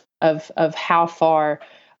radius of how far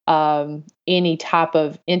any type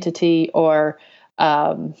of entity or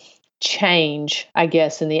change, I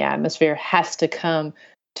guess, in the atmosphere has to come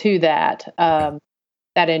to that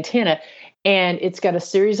antenna. And it's got a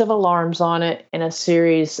series of alarms on it and a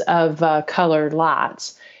series of colored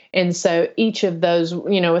lights. And so each of those,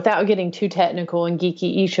 without getting too technical and geeky,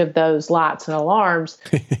 each of those lights and alarms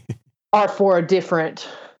are for a different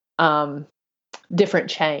different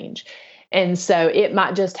change. And so it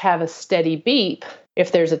might just have a steady beep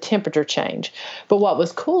if there's a temperature change. But what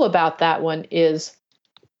was cool about that one is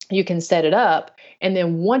you can set it up. And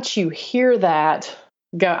then once you hear that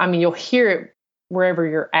you'll hear it wherever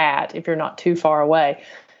you're at, if you're not too far away,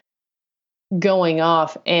 going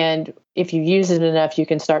off. And if you use it enough, you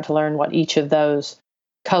can start to learn what each of those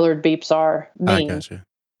colored beeps mean. I gotcha.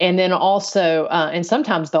 And then also, and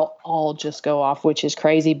sometimes they'll all just go off, which is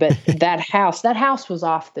crazy. But that house was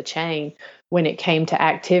off the chain when it came to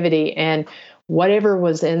activity, and whatever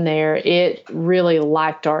was in there, it really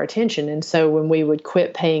liked our attention. And so when we would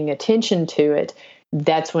quit paying attention to it,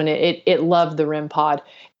 that's when it loved the REM pod.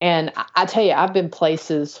 And I tell you, I've been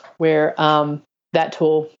places where that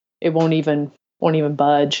tool, it won't even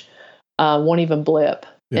budge, won't even blip.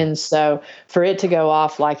 Yeah. And so for it to go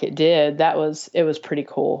off like it did, it was pretty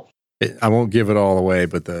cool. I won't give it all away,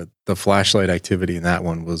 but the flashlight activity in that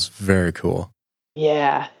one was very cool.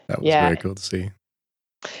 Yeah. That was very cool to see.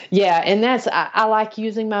 Yeah. And I like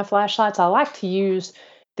using my flashlights. I like to use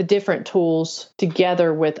the different tools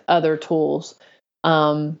together with other tools.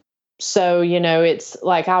 So, it's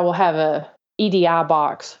like I will have a EDI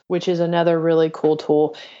box, which is another really cool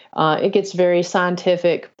tool. It gets very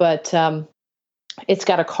scientific, but it's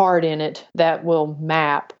got a card in it that will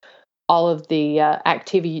map all of the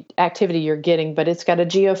activity you're getting, but it's got a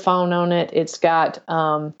geophone on it. It's got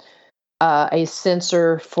a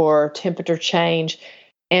sensor for temperature change.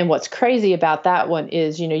 And what's crazy about that one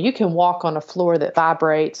is, you can walk on a floor that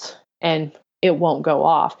vibrates and it won't go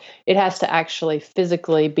off. It has to actually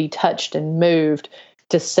physically be touched and moved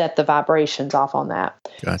to set the vibrations off on that.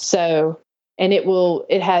 Gotcha. So, and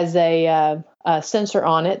it has a sensor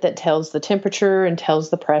on it that tells the temperature and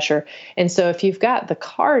tells the pressure. And so if you've got the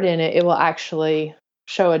card in it, it will actually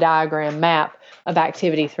show a diagram map of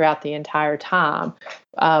activity throughout the entire time,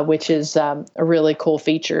 which is a really cool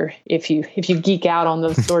feature if you geek out on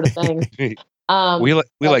those sort of things. We like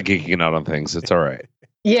geeking out on things. It's all right.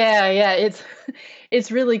 Yeah,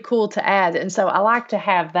 it's really cool to add. And so I like to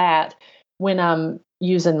have that when I'm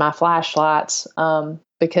using my flashlights,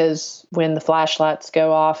 because when the flashlights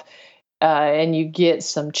go off and you get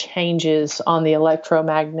some changes on the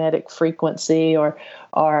electromagnetic frequency or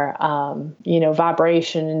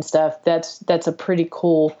vibration and stuff, that's a pretty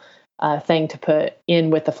cool thing to put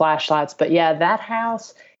in with the flashlights. But yeah, that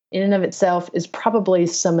house in and of itself is probably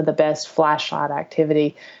some of the best flashlight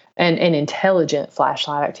activity and intelligent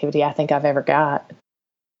flashlight activity I think I've ever got.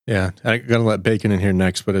 Yeah, I got to let Bacon in here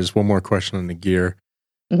next, but there's one more question on the gear.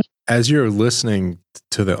 Mm-hmm. As you're listening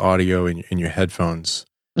to the audio in your headphones,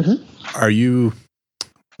 mm-hmm. Are you,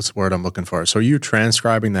 what's the word I'm looking for? So are you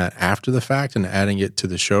transcribing that after the fact and adding it to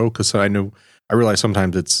the show? Because I realize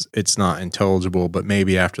sometimes it's not intelligible, but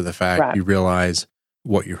maybe after the fact right. You realize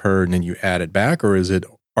what you heard and then you add it back, or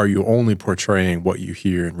are you only portraying what you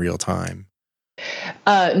hear in real time?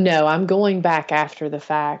 No, I'm going back after the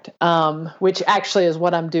fact, which actually is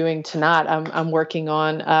what I'm doing tonight. I'm working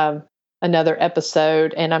on another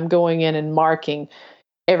episode, and I'm going in and marking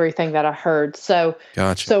everything that I heard. So,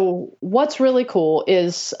 gotcha. So what's really cool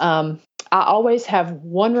is I always have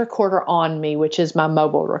one recorder on me, which is my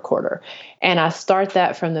mobile recorder, and I start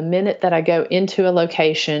that from the minute that I go into a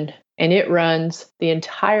location, and it runs the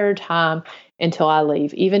entire time until I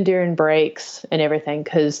leave, even during breaks and everything,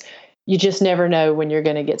 because you just never know when you're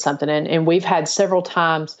going to get something in. And we've had several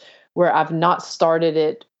times where I've not started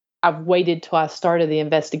it. I've waited till I started the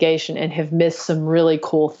investigation and have missed some really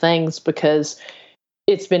cool things because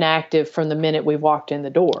it's been active from the minute we walked in the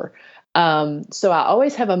door. So I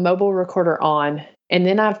always have a mobile recorder on, and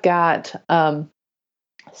then I've got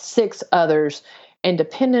 6 others. And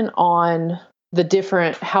depending on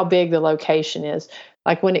how big the location is,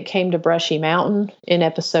 like when it came to Brushy Mountain in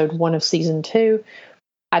episode 1 of season 2,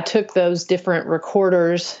 I took those different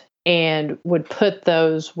recorders and would put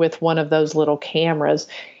those with one of those little cameras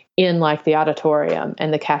in like the auditorium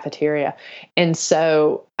and the cafeteria. And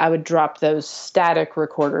so I would drop those static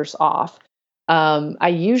recorders off. I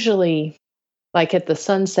usually, like at the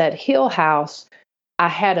Sunset Hill house, I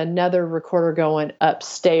had another recorder going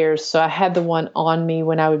upstairs. So I had the one on me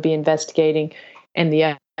when I would be investigating and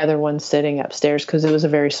the other one sitting upstairs because it was a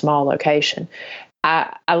very small location.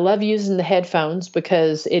 I love using the headphones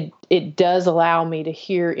because it does allow me to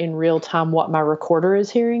hear in real time what my recorder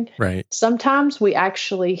is hearing. Right. Sometimes we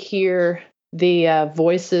actually hear the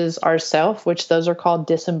voices ourselves, which those are called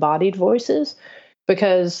disembodied voices,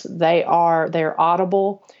 because they're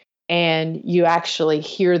audible and you actually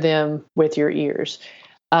hear them with your ears.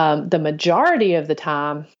 The majority of the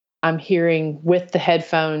time I'm hearing with the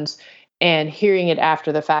headphones and hearing it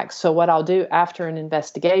after the fact. So what I'll do after an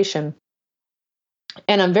investigation,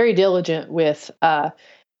 and I'm very diligent with,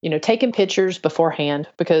 taking pictures beforehand,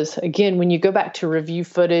 because again, when you go back to review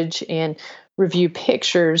footage and review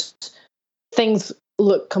pictures, things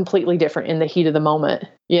look completely different in the heat of the moment.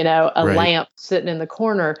 A Right. lamp sitting in the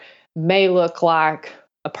corner may look like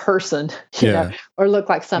a person, or look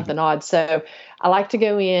like something odd. So I like to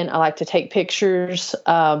go in, I like to take pictures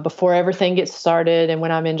before everything gets started. And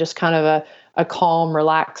when I'm in just kind of a calm,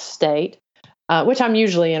 relaxed state, which I'm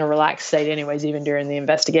usually in a relaxed state anyways, even during the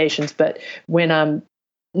investigations, but when I'm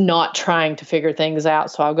not trying to figure things out.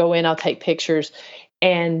 So I'll go in, I'll take pictures.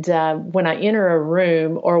 And when I enter a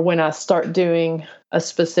room or when I start doing a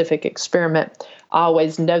specific experiment, I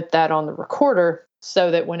always note that on the recorder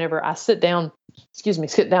so that whenever I sit down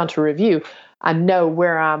to review, I know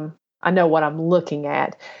what I'm looking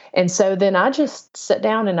at. And so then I just sit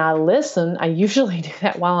down and I listen. I usually do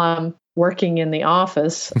that while I'm working in the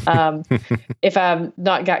office. If I've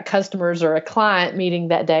not got customers or a client meeting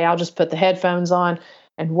that day, I'll just put the headphones on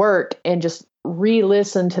and work and just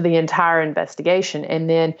re-listen to the entire investigation. And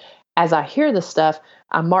then as I hear the stuff,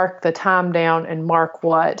 I mark the time down and mark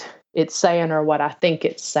what it's saying or what I think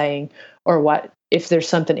it's saying, or if there's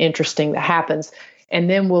something interesting that happens. And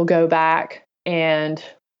then we'll go back and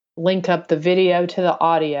link up the video to the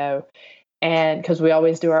audio. And because we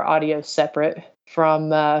always do our audio separate from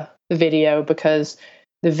the video, because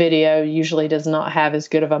the video usually does not have as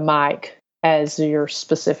good of a mic as your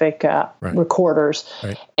specific recorders.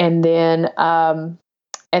 Right. And then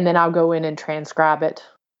I'll go in and transcribe it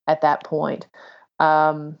at that point.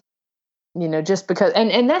 Just because,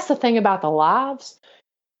 and that's the thing about the lives,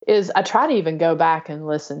 is I try to even go back and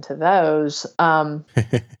listen to those,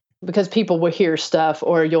 because people will hear stuff,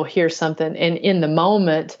 or you'll hear something, and in the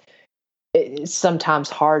moment, it's sometimes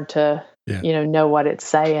hard to, know what it's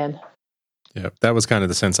saying. Yeah, that was kind of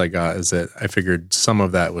the sense I got, is that I figured some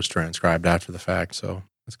of that was transcribed after the fact. So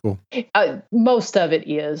that's cool. Most of it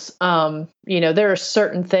is. There are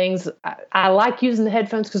certain things I like using the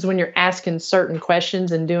headphones, because when you're asking certain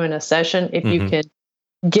questions and doing a session, if you can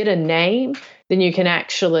get a name, then you can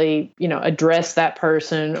actually, address that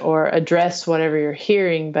person or address whatever you're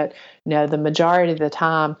hearing. But no, the majority of the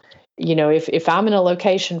time, if I'm in a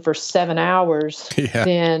location for 7 hours,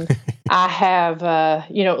 then I have,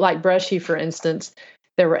 like Brushy, for instance,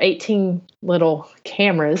 there were 18 little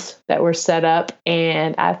cameras that were set up,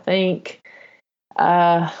 and I think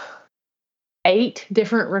 8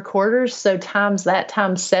 different recorders. So times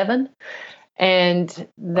 7. And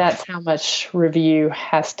that's how much review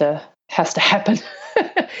has to happen.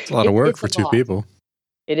 It's a lot of work for two people.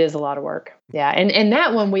 It is a lot of work. Yeah. And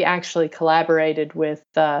that one, we actually collaborated with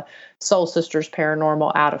Soul Sisters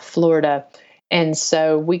Paranormal out of Florida. And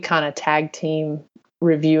so we kind of tag team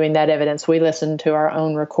reviewing that evidence. We listened to our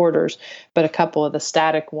own recorders, but a couple of the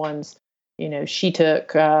static ones, she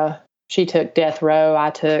took Death Row,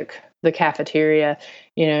 I took the cafeteria,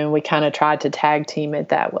 and we kind of tried to tag team it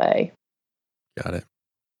that way. Got it.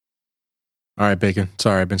 All right, Bacon.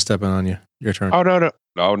 Sorry, I've been stepping on you. Your turn. Oh, no.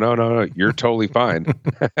 You're totally fine.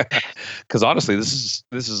 Because honestly, this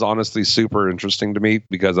is honestly super interesting to me,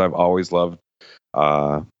 because I've always loved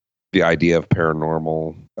the idea of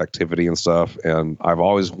paranormal activity and stuff, and I've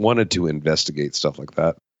always wanted to investigate stuff like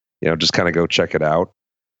that. Just kind of go check it out.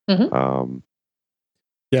 Mm-hmm.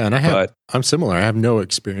 Yeah, and I'm similar. I have no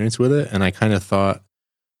experience with it, and I kind of thought,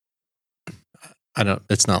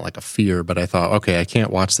 it's not like a fear, but I thought, okay, I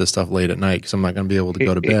can't watch this stuff late at night because I'm not going to be able to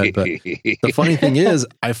go to bed. But the funny thing is,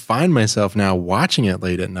 I find myself now watching it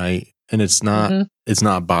late at night, and it's not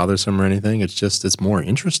bothersome or anything. It's more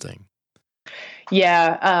interesting.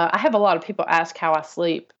 Yeah. I have a lot of people ask how I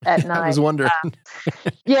sleep at night. I was wondering.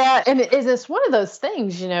 Yeah. And it's one of those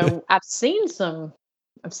things, I've seen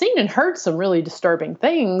and heard some really disturbing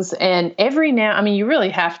things. And you really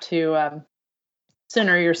have to,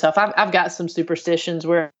 center yourself. I've got some superstitions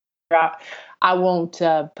where I won't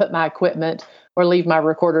put my equipment or leave my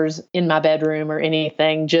recorders in my bedroom or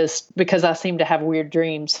anything, just because I seem to have weird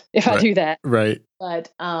dreams if I do that. Right. But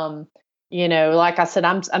like I said,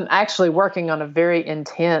 I'm actually working on a very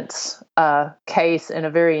intense case and a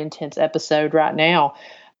very intense episode right now,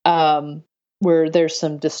 where there's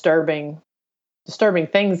some disturbing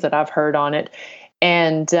things that I've heard on it,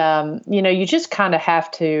 and you just kind of have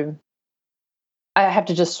to. I have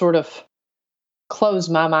to just sort of close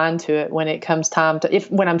my mind to it when it comes time to,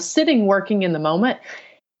 when I'm sitting working in the moment,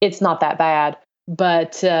 it's not that bad.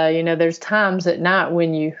 But, there's times at night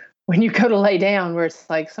when you go to lay down where it's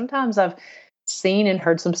like, sometimes I've seen and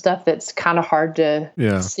heard some stuff that's kind of hard to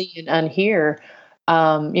see and unhear.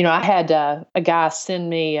 I had a guy send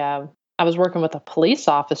me a I was working with a police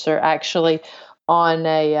officer actually on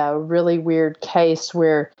a really weird case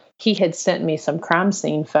where he had sent me some crime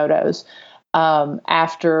scene photos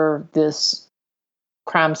after this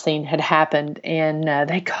crime scene had happened, and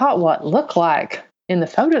they caught what looked like in the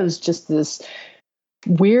photos just this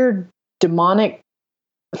weird demonic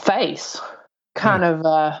face, kind of,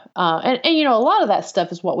 and you know, a lot of that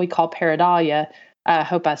stuff is what we call pareidolia. I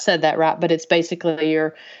hope I said that right, but it's basically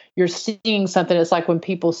you're seeing something. It's like when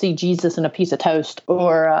people see Jesus in a piece of toast,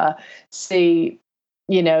 or see,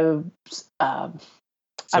 you know, So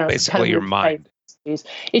basically, your mind.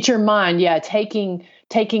 It's your mind, yeah,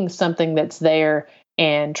 taking something that's there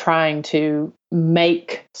and trying to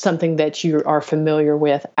make something that you are familiar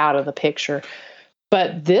with out of the picture.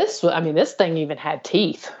 But this thing even had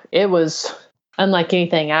teeth. It was unlike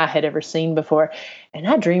anything I had ever seen before. And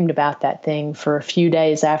I dreamed about that thing for a few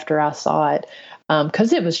days after I saw it,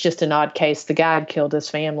 because it was just an odd case. The guy had killed his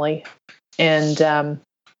family. And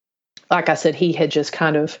like I said, he had just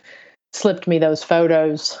kind of slipped me those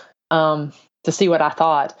photos to see what I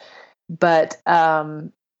thought. But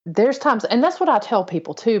there's times, and that's what I tell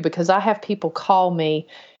people too, because I have people call me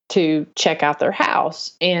to check out their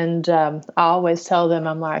house. And I always tell them,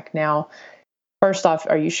 I'm like, now, first off,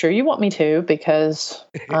 are you sure you want me to? Because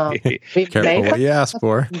careful what you ask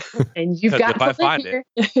for. And you've got to live here.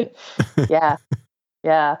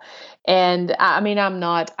 Yeah. And I mean,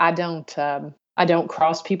 I don't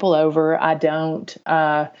cross people over. I don't,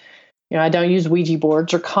 I don't use Ouija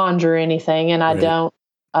boards or conjure anything. And I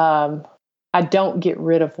don't get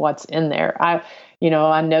rid of what's in there. I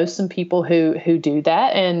know some people who do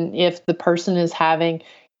that. And if the person is having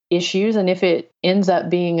issues, and if it ends up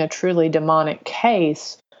being a truly demonic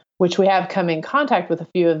case, which we have come in contact with a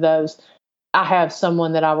few of those, I have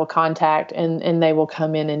someone that I will contact and they will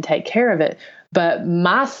come in and take care of it. But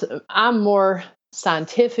I'm more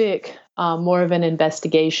scientific, more of an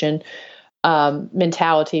investigation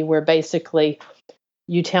mentality, where basically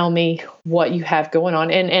you tell me what you have going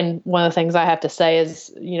on. And one of the things I have to say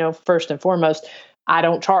is, first and foremost, I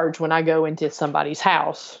don't charge when I go into somebody's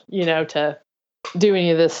house, to do any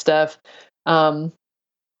of this stuff.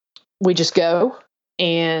 We just go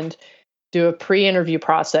and do a pre-interview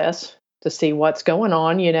process to see what's going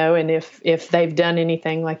on, and if they've done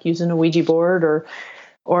anything like using a Ouija board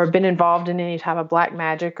or been involved in any type of black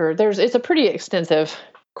magic, or it's a pretty extensive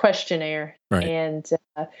questionnaire. Right. And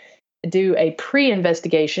do a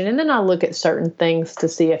pre-investigation, and then I'll look at certain things to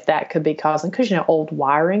see if that could be causing, because old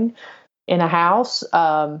wiring in a house,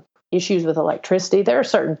 issues with electricity. There are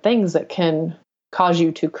certain things that can cause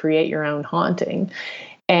you to create your own haunting,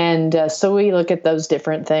 and so we look at those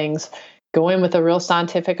different things, go in with a real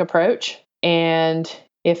scientific approach, and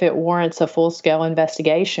if it warrants a full-scale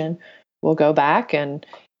investigation, we'll go back and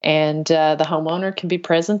the homeowner can be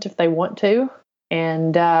present if they want to,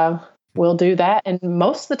 and we'll do that. And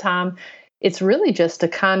most of the time, it's really just to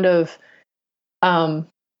kind of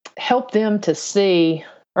help them to see,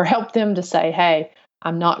 or help them to say, hey,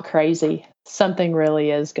 I'm not crazy. Something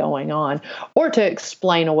really is going on. Or to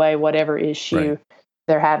explain away whatever issue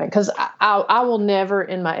they're having. Because I will never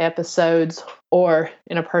in my episodes or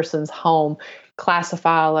in a person's home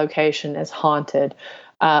classify a location as haunted.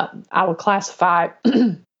 I will classify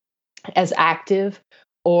it as active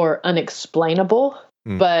or unexplainable.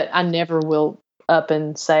 But I never will up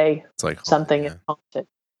and say it's like something is haunted.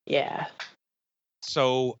 Yeah.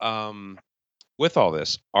 So, with all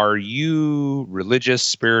this, are you religious,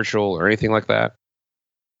 spiritual, or anything like that?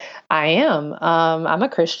 I am. I'm a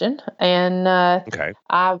Christian, and Okay.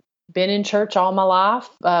 I've been in church all my life,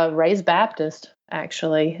 raised Baptist,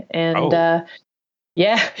 actually. And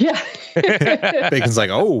yeah. Bacon's like,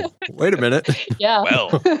 oh, wait a minute. Yeah. Well.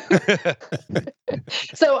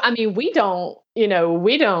 So, I mean, we don't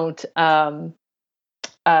do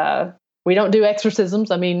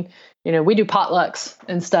exorcisms. I mean, we do potlucks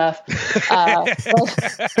and stuff.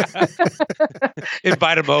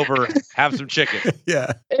 Invite them over, have some chicken.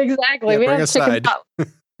 Yeah. Exactly. Yeah, we bring have a side.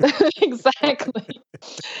 Exactly.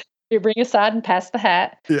 You bring a side and pass the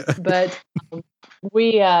hat. Yeah. But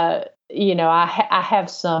we, I have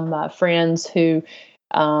some friends who,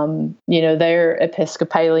 they're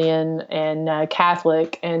Episcopalian and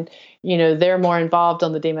Catholic, and, they're more involved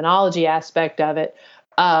on the demonology aspect of it.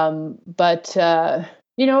 But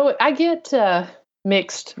I get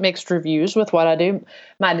mixed reviews with what I do.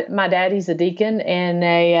 My daddy's a deacon and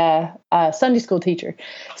a Sunday school teacher.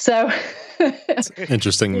 So it's an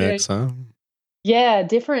interesting mix, huh? Yeah,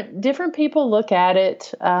 different people look at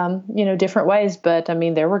it, different ways. But I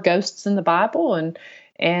mean, there were ghosts in the Bible, and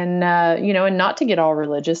not to get all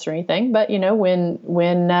religious or anything, but when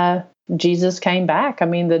Jesus came back. I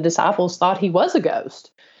mean, the disciples thought he was a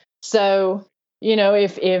ghost. So,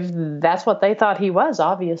 if that's what they thought he was,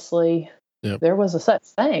 obviously there was a such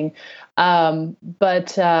thing. Yeah,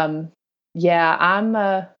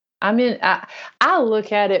 I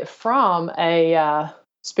look at it from a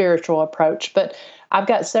spiritual approach, but I've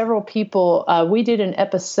got several people. We did an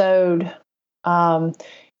episode.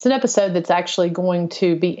 It's an episode that's actually going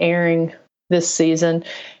to be airing this season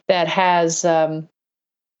that has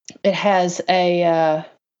it has a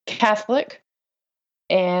Catholic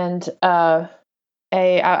and I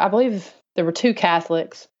believe there were two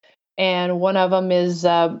Catholics, and one of them is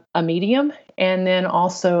a medium, and then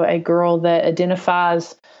also a girl that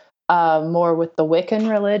identifies more with the Wiccan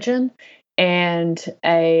religion, and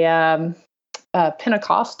a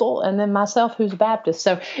Pentecostal, and then myself, who's Baptist.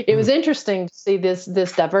 So it was interesting to see this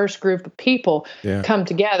diverse group of people come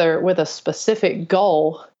together with a specific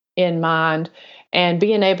goal in mind, and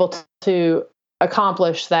being able to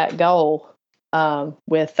accomplish that goal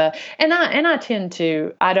with and I tend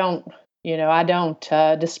to I don't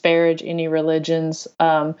disparage any religions,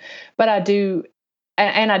 but I do,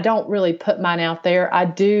 and I don't really put mine out there. I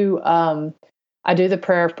do the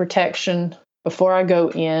prayer of protection before I go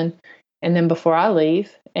in, and then before I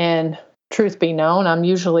leave. And truth be known, I'm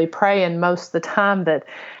usually praying most of the time that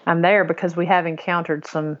I'm there, because we have encountered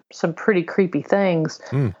some pretty creepy things.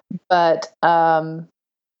 But for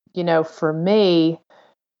me,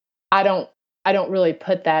 I don't really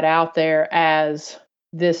put that out there as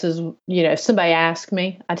this is, if somebody asks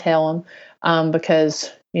me, I tell them,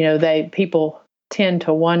 because, people tend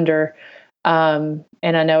to wonder. And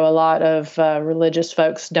I know a lot of religious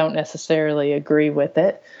folks don't necessarily agree with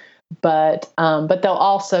it, but they'll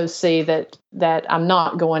also see that I'm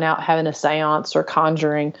not going out having a seance or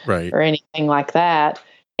conjuring or anything like that.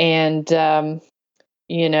 And,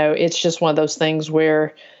 it's just one of those things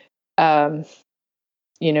where,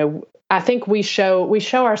 I think we show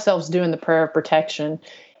ourselves doing the prayer of protection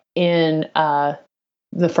in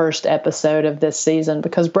the first episode of this season,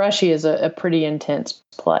 because Brushy is a pretty intense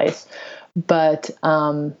place. But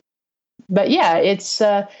yeah, it's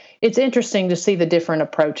interesting to see the different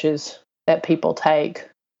approaches that people take,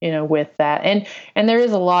 with that. And there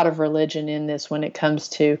is a lot of religion in this when it comes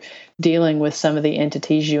to dealing with some of the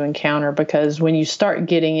entities you encounter, because when you start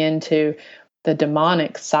getting into the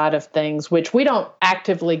demonic side of things, which we don't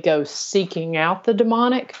actively go seeking out the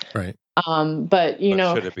demonic. Right. But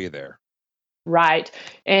should it be there? Right.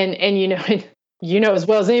 And as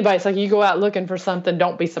well as anybody, it's like you go out looking for something,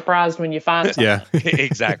 don't be surprised when you find something. Yeah,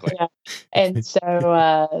 exactly. Yeah. And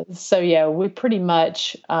so yeah, we pretty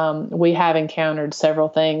much, we have encountered several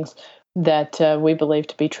things that we believe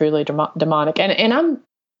to be truly demonic. And I'm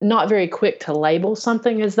not very quick to label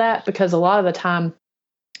something as that, because a lot of the time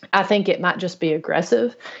I think it might just be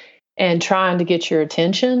aggressive and trying to get your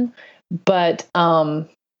attention. But, I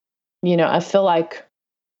feel like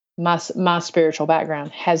my spiritual background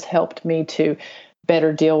has helped me to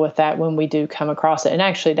better deal with that when we do come across it, and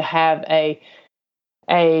actually to have a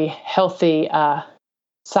healthy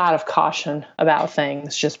side of caution about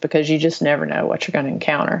things, just because you just never know what you're going to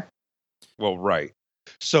encounter. Well, right.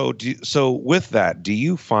 So with that, do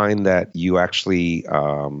you find that you actually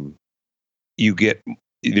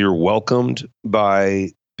you're welcomed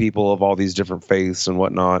by people of all these different faiths and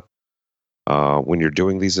whatnot when you're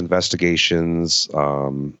doing these investigations?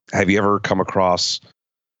 Have you ever come across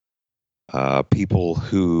people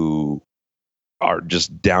who are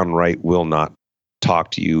just downright will not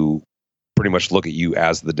talk to you, pretty much look at you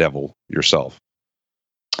as the devil yourself?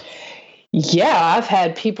 Yeah, I've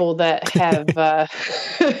had people that have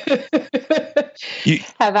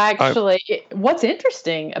have actually. What's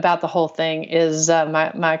interesting about the whole thing is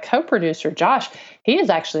my co-producer Josh. He is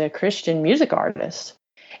actually a Christian music artist,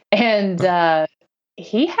 and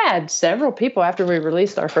he had several people after we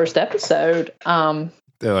released our first episode.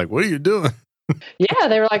 They're like, "What are you doing?" Yeah,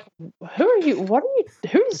 they were like, "Who are you?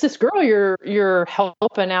 Who's this girl you're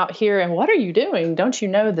helping out here? And what are you doing? Don't you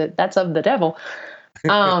know that that's of the devil?"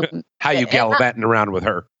 How you gallivanting around with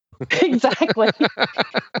her? Exactly.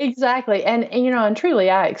 And truly,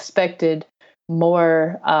 I expected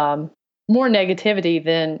more negativity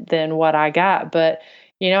than what I got. But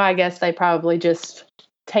I guess they probably just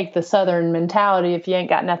take the Southern mentality: if you ain't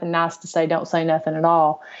got nothing nice to say, don't say nothing at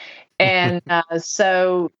all. And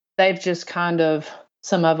so they've just kind of,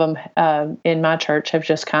 some of them in my church have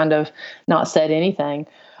just kind of not said anything.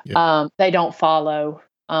 Yeah. They don't follow.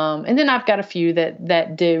 And then I've got a few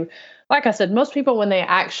that do. Like I said, most people, when they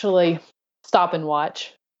actually stop and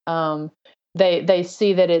watch, they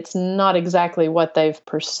see that it's not exactly what they've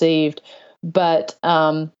perceived. But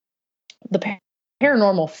the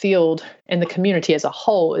paranormal field and the community as a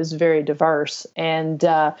whole is very diverse and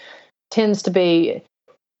tends to be.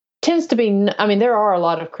 I mean, there are a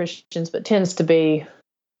lot of Christians, but tends to be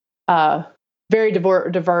very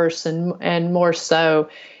diverse and more so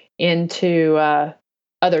into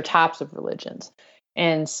other types of religions.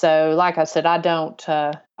 And so, like I said, I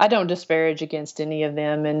don't disparage against any of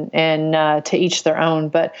them, and to each their own.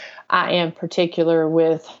 But I am particular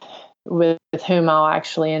with whom I'll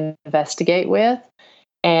actually investigate with,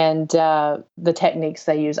 and the techniques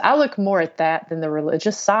they use. I look more at that than the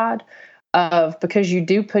religious side because you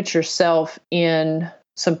do put yourself in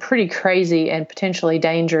some pretty crazy and potentially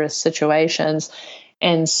dangerous situations.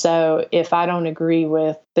 And so, if I don't agree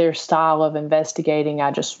with their style of investigating,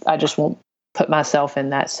 I just won't put myself in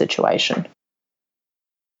that situation.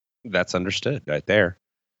 That's understood right there.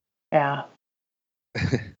 Yeah.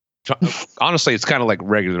 Honestly, it's kind of like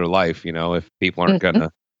regular life, if people aren't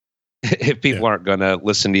gonna aren't gonna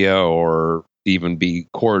listen to you or even be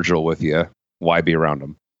cordial with you, why be around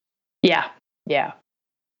them? Yeah.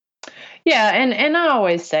 And I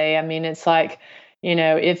always say, I mean, it's like,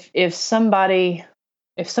 if somebody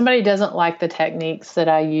doesn't like the techniques that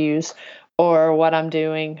I use or what I'm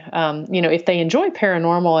doing, if they enjoy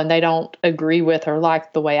paranormal and they don't agree with or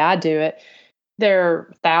like the way I do it, there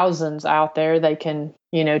are thousands out there. They can,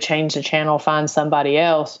 change the channel, find somebody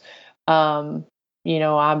else. I'm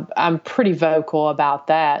pretty vocal about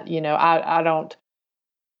that. I don't,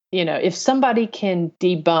 if somebody can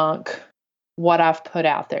debunk what I've put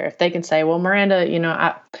out there, if they can say, well,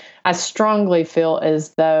 Miranda, I strongly feel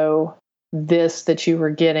as though this that you were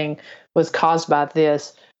getting was caused by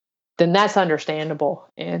this, then that's understandable.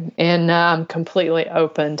 And I'm completely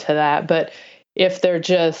open to that. But if they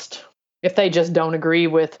just don't agree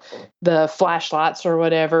with the flashlights or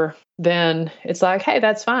whatever, then it's like, hey,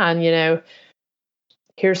 that's fine.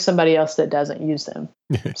 Here's somebody else that doesn't use them.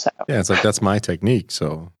 So yeah, it's like, that's my technique.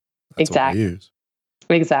 So that's exactly what I use.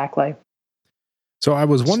 Exactly. So I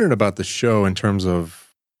was wondering about the show in terms of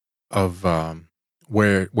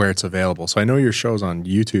where it's available. So I know your show's on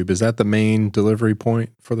YouTube. Is that the main delivery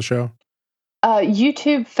point for the show?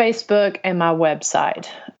 YouTube, Facebook, and my website.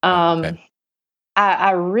 Okay.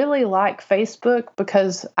 I really like Facebook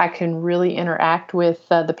because I can really interact with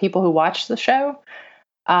the people who watch the show.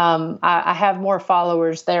 I have more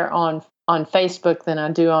followers there on Facebook than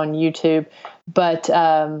I do on YouTube. But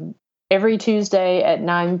every Tuesday at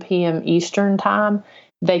 9 p.m. Eastern time,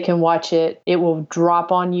 they can watch it. It will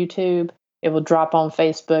drop on YouTube, it will drop on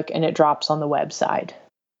Facebook, and it drops on the website.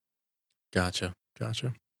 Gotcha.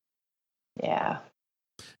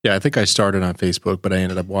 Yeah, I think I started on Facebook, but I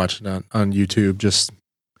ended up watching it on YouTube just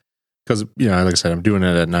because, like I said, I'm doing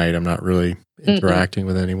it at night. I'm not really interacting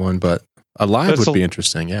with anyone, but a live would be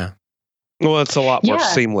interesting. Yeah. Well, it's a lot more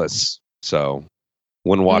seamless. So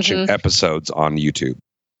when watching episodes on YouTube.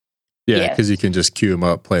 Yeah, because you can just queue them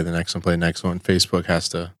up, play the next one. Facebook has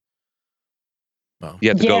to. Well, you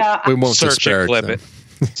have to go. We won't search it, clip them.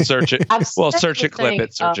 it, search it. Search it, clip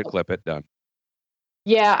it, search it, clip it. Done.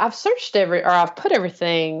 Yeah, I've put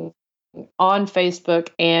everything on Facebook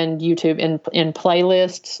and YouTube in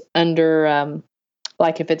playlists under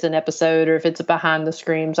like if it's an episode or if it's a behind the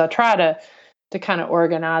screens. I try to kind of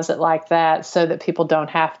organize it like that so that people don't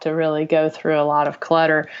have to really go through a lot of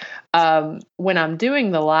clutter. When I'm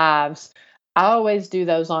doing the lives, I always do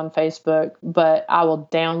those on Facebook, but I will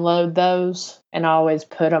download those and I always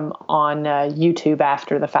put them on YouTube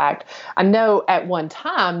after the fact. I know at one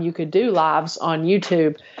time you could do lives on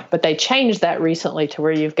YouTube, but they changed that recently to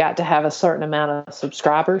where you've got to have a certain amount of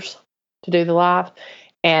subscribers to do the live.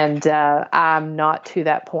 And I'm not to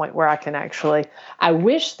that point where I can actually, I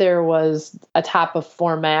wish there was a type of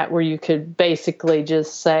format where you could basically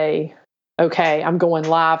just say, okay, I'm going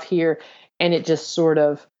live here. And it just sort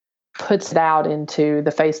of puts it out into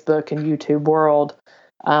the Facebook and YouTube world.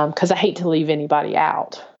 Because I hate to leave anybody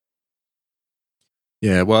out.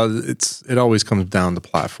 Yeah, well, it always comes down to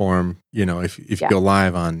platform. If you go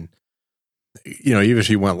live on, even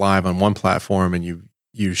if you went live on one platform and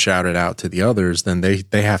you shout it out to the others, then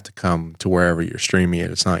they have to come to wherever you're streaming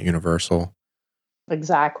it. It's not universal.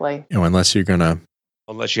 Exactly. Unless you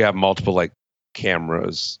have multiple like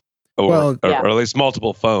cameras or at least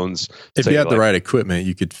multiple phones. If you had the right equipment,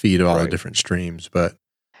 you could feed all the different streams, but.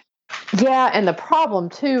 Yeah, and the problem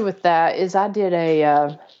too with that is I did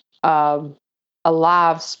a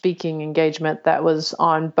live speaking engagement that was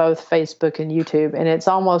on both Facebook and YouTube, and it's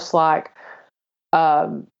almost like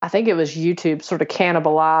I think it was YouTube sort of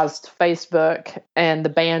cannibalized Facebook and the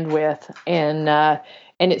bandwidth, and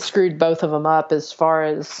it screwed both of them up as far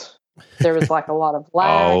as there was like a lot of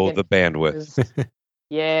lag. The bandwidth.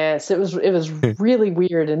 Yes, it was really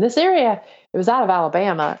weird. In this area, it was out of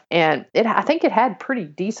Alabama, and I think it had pretty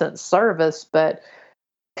decent service, but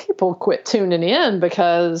people quit tuning in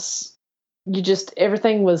because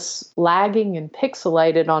everything was lagging and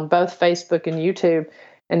pixelated on both Facebook and YouTube,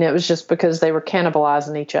 and it was just because they were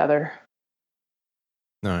cannibalizing each other.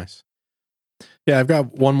 Nice. Yeah, I've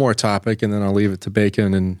got one more topic, and then I'll leave it to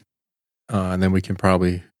Bacon, and then we can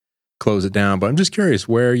probably close it down. But I'm just curious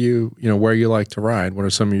where you like to ride. What are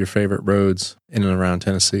some of your favorite roads in and around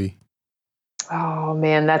Tennessee? Oh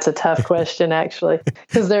man, that's a tough question actually,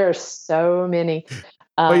 because there are so many.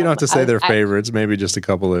 Well, you don't have to say they're favorites. Maybe just a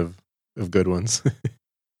couple of good ones.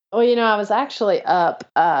 Well, I was actually up.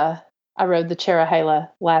 I rode the Cherahela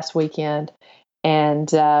last weekend,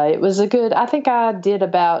 and it was I think I did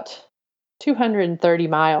about 230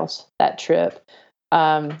 miles that trip,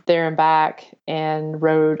 there and back, and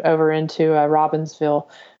rode over into Robbinsville,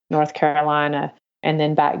 North Carolina, and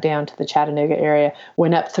then back down to the Chattanooga area.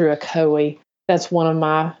 Went up through Ocoee. That's one of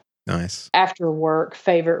my nice after work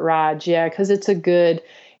favorite rides. Yeah, because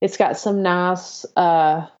it's got some nice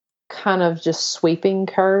kind of just sweeping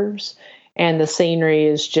curves, and the scenery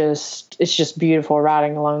is just beautiful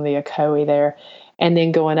riding along the Ocoee there, and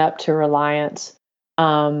then going up to Reliance.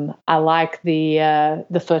 I like the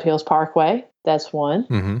Foothills Parkway. That's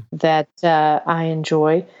one that I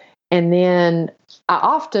enjoy. And then I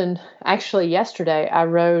often, actually yesterday, I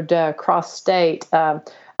rode cross state.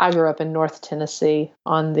 I grew up in North Tennessee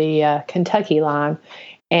on the Kentucky line.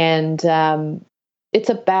 And it's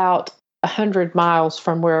about 100 miles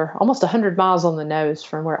almost 100 miles on the nose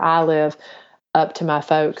from where I live up to my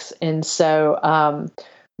folks. And so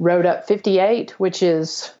rode up 58, which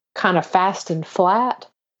is kind of fast and flat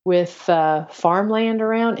with farmland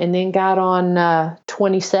around, and then got on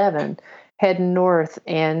 27 heading north,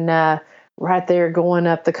 and right there going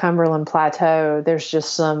up the Cumberland Plateau. There's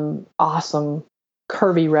just some awesome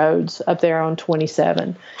curvy roads up there on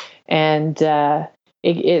 27, and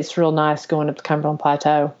it's real nice going up the Cumberland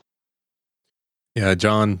Plateau. Yeah,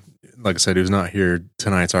 John, like I said, who's not here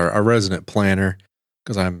tonight's our resident planner,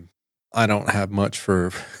 because I don't have much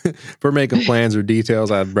for making plans or details.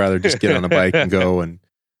 I'd rather just get on a bike and go and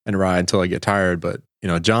ride until I get tired. But,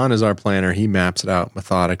 John is our planner. He maps it out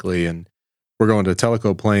methodically, and we're going to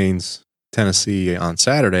Tellico Plains, Tennessee on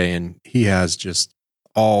Saturday, and he has just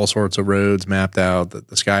all sorts of roads mapped out. The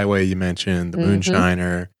Skyway you mentioned, the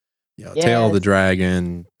Moonshiner, Tail of the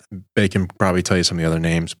Dragon. They can probably tell you some of the other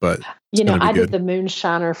names, but I did the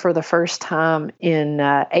Moonshiner for the first time in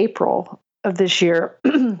April of this year.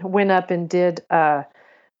 Went up and did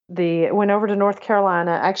went over to North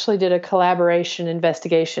Carolina, actually did a collaboration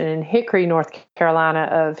investigation in Hickory, North Carolina,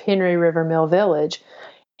 of Henry River Mill Village,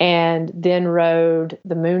 and then rode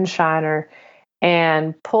the Moonshiner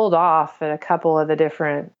and pulled off at a couple of the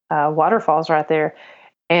different waterfalls right there,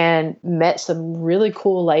 and met some really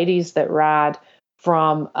cool ladies that ride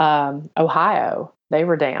from Ohio. They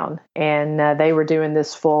were down, and they were doing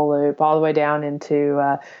this full loop all the way down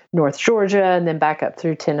into North Georgia, and then back up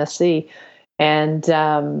through Tennessee. And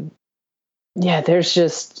there's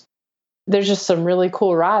just some really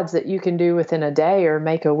cool rides that you can do within a day or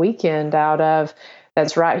make a weekend out of.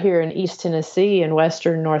 That's right here in East Tennessee and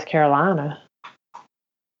Western North Carolina.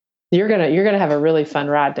 You're gonna have a really fun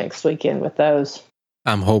ride next weekend with those.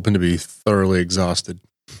 I'm hoping to be thoroughly exhausted.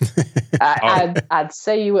 I'd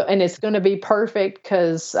say you will, and it's going to be perfect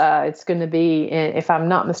because it's going to be, if I'm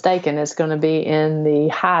not mistaken, it's going to be in the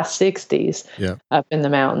high 60s up in the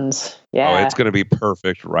mountains. Yeah. Oh, it's going to be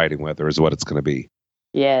perfect riding weather is what it's going to be.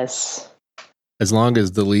 Yes. As long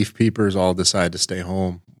as the leaf peepers all decide to stay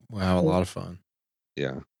home, we'll have a lot of fun.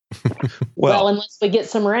 Yeah. Well, unless we get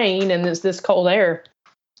some rain and there's this cold air,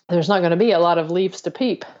 there's not going to be a lot of leaves to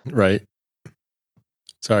peep. Right.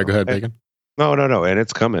 Sorry, go ahead, Bacon. No. And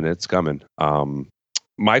it's coming. It's coming.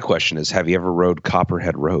 My question is, have you ever rode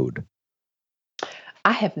Copperhead Road?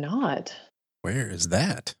 I have not. Where is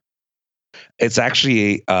that? It's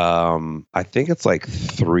actually, I think it's like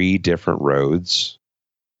 3 different roads,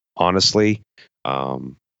 honestly.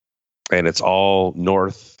 And it's all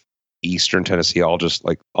northeastern Tennessee, all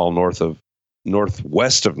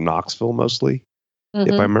northwest of Knoxville, mostly,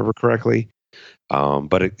 if I remember correctly.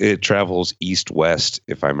 But it travels east-west,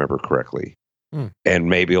 if I remember correctly. And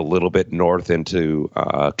maybe a little bit north into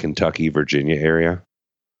Kentucky, Virginia area,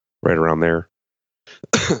 right around there.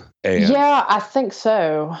 Yeah, I think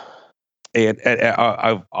so. And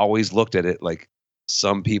I've always looked at it like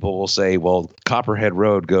some people will say, well, Copperhead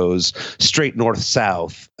Road goes straight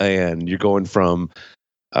north-south, and you're going from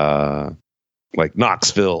like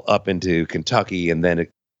Knoxville up into Kentucky, and then it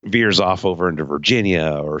veers off over into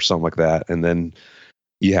Virginia or something like that. And then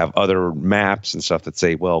you have other maps and stuff that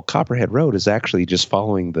say, well, Copperhead Road is actually just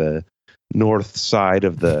following the north side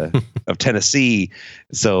of of Tennessee.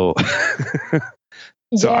 So,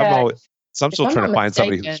 Yeah, I'm still I'm trying not to find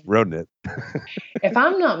somebody mistaken. who's roading it. If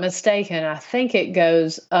I'm not mistaken, I think it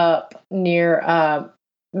goes up near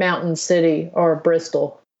Mountain City or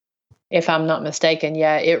Bristol. If I'm not mistaken,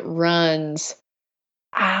 yeah, it runs.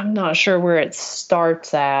 I'm not sure where it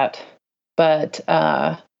starts at, but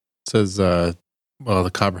It says, well,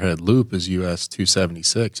 the Copperhead Loop is US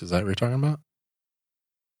 276. Is that what you're talking about?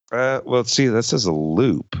 Well, see, this says a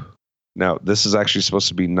loop. Now, this is actually supposed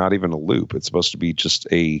to be not even a loop. It's supposed to be just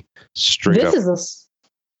a straight up. this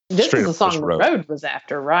is straight a up song just the road. road was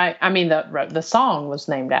after, right? I mean, the song was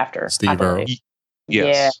named after Steve I Earle. believe.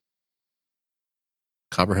 Yes.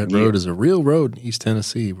 Copperhead Yeah. Road is a real road in East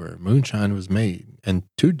Tennessee where moonshine was made. And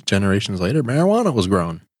 2 generations later, marijuana was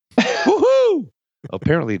grown. Woohoo!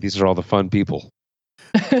 Apparently, these are all the fun people.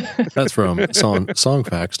 That's from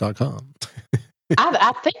songfacts.com.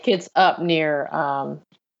 I think it's up near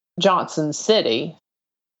Johnson City,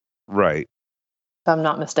 Right. if I'm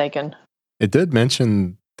not mistaken. It did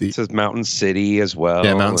mention It says Mountain City as well.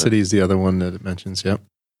 Yeah, Mountain City is the other one that it mentions. Yep.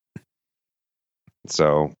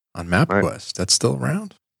 So, On MapQuest. That's still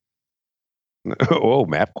around. oh,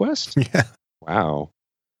 MapQuest? Yeah. Wow.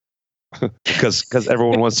 Because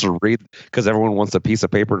everyone wants to read. Because everyone wants a piece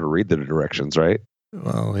of paper to read the directions, right?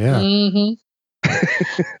 Well, yeah. Mm-hmm.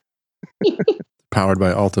 Powered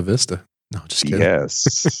by Alta Vista. No, just kidding.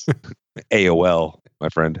 Yes. AOL, my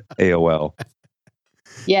friend. AOL.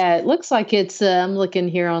 Yeah, it looks like it's. I'm looking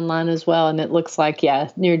here online as well, and it looks like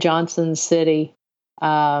near Johnson City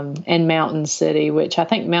and Mountain City, which I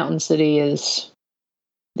think Mountain City is.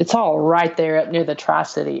 It's all right there up near the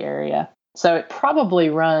Tri-City area, so it probably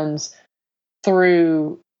runs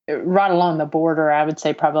through right along the border. I would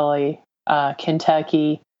say probably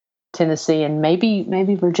Kentucky, Tennessee, and maybe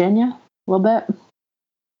Virginia a little bit.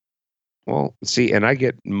 Well, see, and I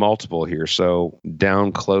get multiple here. So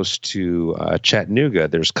down close to Chattanooga,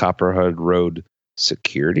 there's Copperhead Road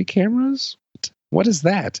security cameras. What is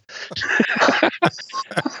that?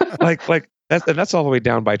 like that's all the way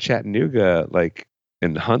down by Chattanooga, like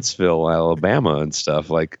in Huntsville, Alabama, and stuff.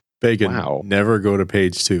 Like, Bacon, wow. never go to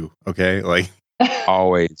page 2. Okay. Like,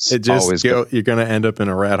 always, it just always. you're going to end up in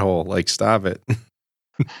a rat hole. Like, stop it.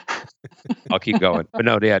 I'll keep going. But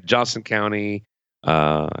no, yeah, Johnson County,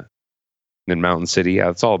 in Mountain City. Yeah,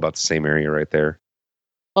 it's all about the same area right there.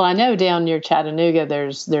 Well, I know down near Chattanooga,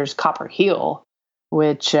 there's Copper Hill,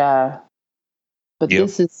 which, but Yep.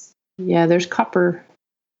 this is there's Copperhead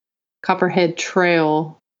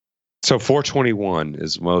Trail. So 421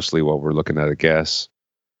 is mostly what we're looking at, I guess,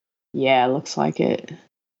 Yeah, it looks like it.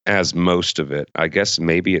 as most of it. I guess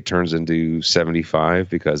maybe it turns into 75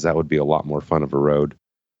 because that would be a lot more fun of a road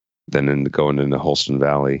than going into Holston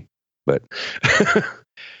Valley. But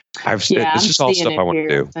it's just all stuff I want to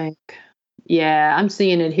do. I think. Yeah, I'm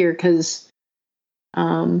seeing it here because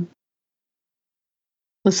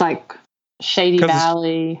looks like Shady 'Cause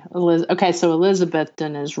Valley. Okay, so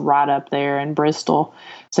Elizabethton is right up there in Bristol.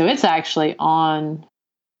 So it's actually on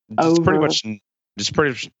It's pretty over. much it's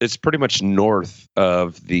pretty much north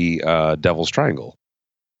of the Devil's Triangle.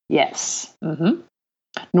 Yes. Mm-hmm.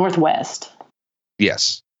 Northwest.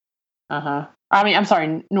 Yes. Uh-huh. I mean, I'm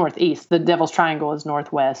sorry, northeast. The Devil's Triangle is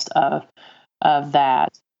northwest of that.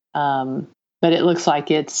 But it looks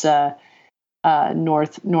like it's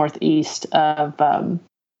northeast of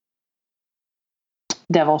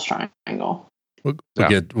Devil's Triangle.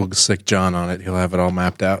 We'll stick John on it. He'll have it all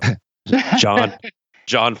mapped out.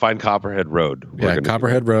 John, find Copperhead Road. We're Yeah, gonna do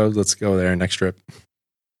Copperhead Road. Let's go there next trip.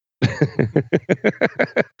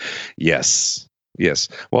 that. Yes.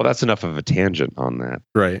 Well, that's enough of a tangent on that.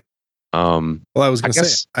 Right. Well, I was going to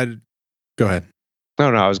say, go ahead.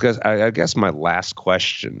 No, I guess my last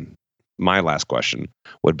question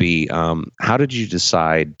would be, how did you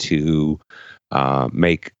decide to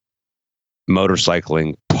make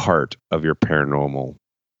motorcycling part of your paranormal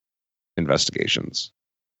investigations?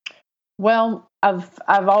 Well, I've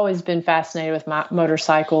always been fascinated with my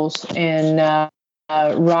motorcycles and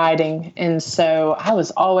riding, and so I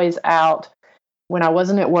was always out when I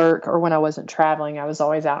wasn't at work or when I wasn't traveling. I was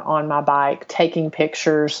always out on my bike, taking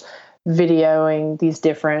pictures, videoing these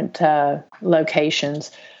different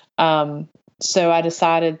locations. So I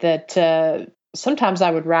decided that sometimes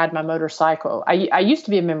I would ride my motorcycle. I used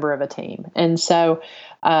to be a member of a team, and so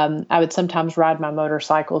I would sometimes ride my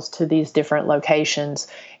motorcycles to these different locations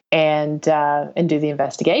and do the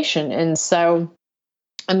investigation. And so,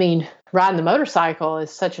 I mean, riding the motorcycle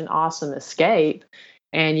is such an awesome escape,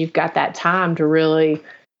 and you've got that time to really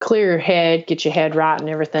clear your head, get your head right and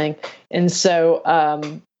everything. And so,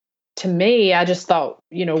 to me, I just thought,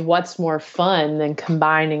 what's more fun than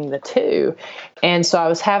combining the two? And so I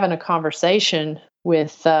was having a conversation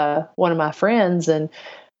with one of my friends and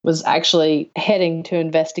was actually heading to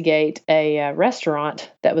investigate a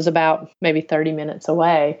restaurant that was about maybe 30 minutes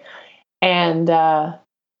away. And I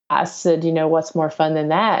said, what's more fun than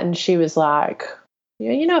that? And she was like,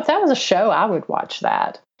 if that was a show, I would watch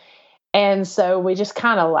that. And so we just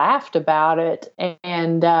kind of laughed about it.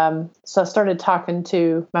 And so I started talking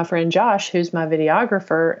to my friend Josh, who's my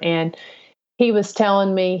videographer. And he was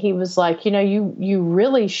telling me, he was like, you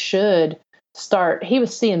really should start. He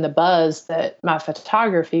was seeing the buzz that my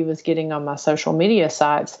photography was getting on my social media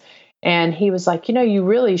sites. And he was like, you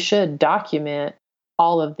really should document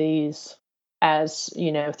all of these as,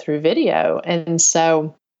 through video. And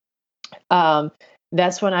so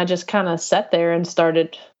that's when I just kind of sat there and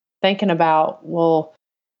started thinking about, well,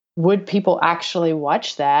 would people actually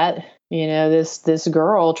watch that? This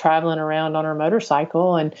girl traveling around on her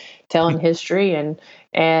motorcycle and telling history and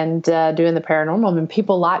doing the paranormal. And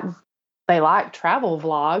people like travel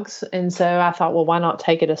vlogs. And so I thought, well, why not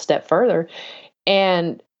take it a step further?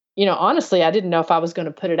 And, honestly, I didn't know if I was going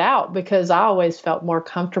to put it out because I always felt more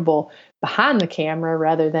comfortable behind the camera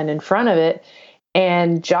rather than in front of it.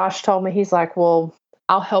 And Josh told me, he's like, well,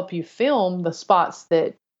 I'll help you film the spots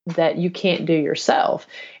that you can't do yourself.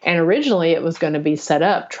 And originally it was going to be set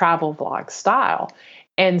up travel vlog style.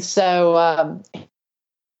 And so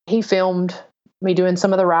he filmed me doing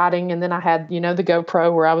some of the riding. And then I had, the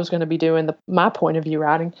GoPro where I was going to be doing my point of view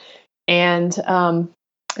riding. And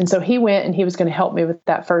so he went and he was going to help me with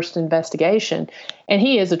that first investigation. And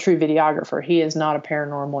he is a true videographer. He is not a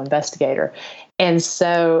paranormal investigator. And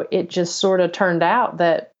so it just sort of turned out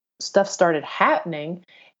that stuff started happening.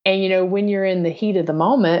 And, when you're in the heat of the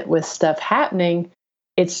moment with stuff happening,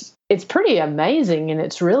 it's pretty amazing. And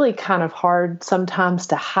it's really kind of hard sometimes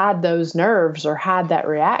to hide those nerves or hide that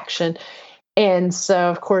reaction. And so,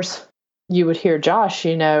 of course, you would hear Josh,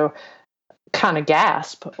 kind of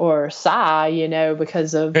gasp or sigh,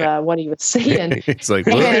 because of what he was seeing. It's like,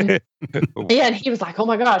 and he was like, "Oh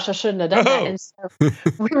my gosh, I shouldn't have done that." And so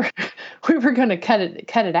we were going to cut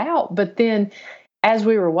it out, but then as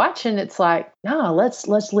we were watching, it's like, no,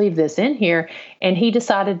 let's leave this in here. And he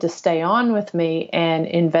decided to stay on with me and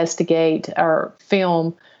investigate or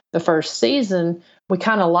film the first season. We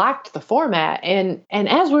kind of liked the format, and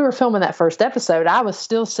as we were filming that first episode, I was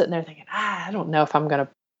still sitting there thinking, I don't know if I'm going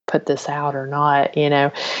to put this out or not,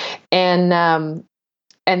 and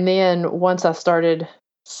then once I started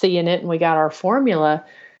seeing it and we got our formula,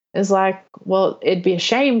 it's like, well, it'd be a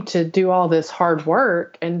shame to do all this hard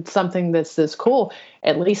work and something that's this cool,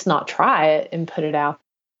 at least not try it and put it out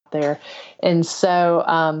there. And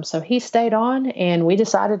so, so he stayed on, and we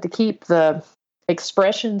decided to keep the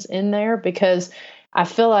expressions in there because I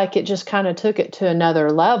feel like it just kind of took it to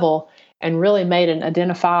another level and really made an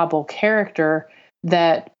identifiable character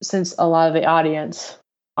that, since a lot of the audience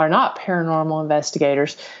are not paranormal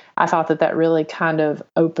investigators, I thought that really kind of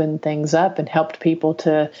opened things up and helped people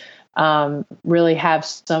to really have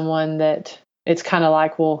someone that it's kind of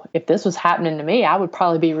like, well, if this was happening to me, I would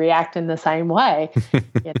probably be reacting the same way.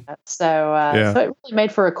 So it really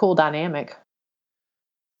made for a cool dynamic.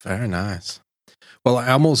 Very nice. Well,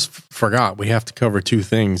 I almost forgot. We have to cover two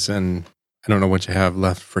things, and I don't know what you have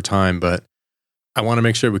left for time, but I want to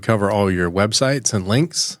make sure we cover all your websites and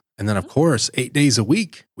links. And then, of course, 8 days a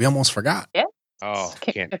week. We almost forgot. Yeah. Oh,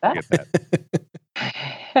 can't forget that.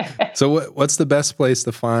 So what's the best place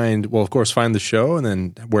to find, well, of course, find the show, and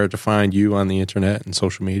then where to find you on the internet and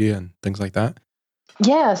social media and things like that?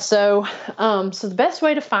 Yeah. So the best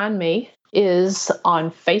way to find me is on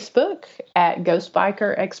Facebook at Ghost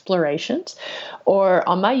Biker Explorations, or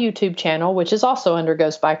on my YouTube channel, which is also under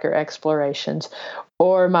Ghost Biker Explorations,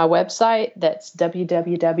 or my website, that's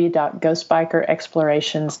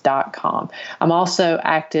www.ghostbikerexplorations.com. I'm also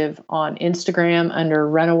active on Instagram under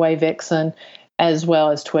Runaway Vixen, as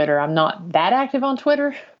well as Twitter. I'm not that active on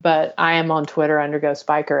Twitter, but I am on Twitter under Ghost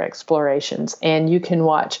Biker Explorations. And you can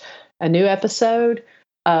watch a new episode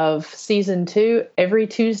of season 2 every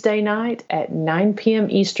Tuesday night at 9 p.m.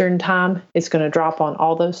 Eastern time. It's going to drop on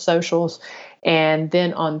all those socials. And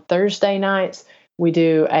then on Thursday nights, we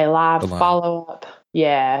do a live follow-up.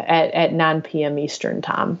 Yeah, at 9 p.m. Eastern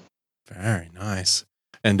time. Very nice.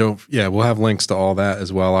 And we'll have links to all that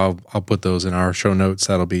as well. I'll put those in our show notes.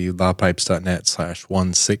 That'll be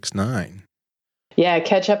loudpipes.net/169. Yeah,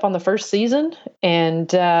 catch up on the first season, and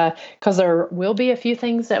because there will be a few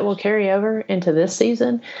things that will carry over into this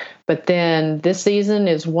season, but then this season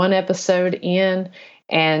is one episode in,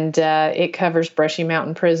 and it covers Brushy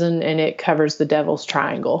Mountain Prison, and it covers the Devil's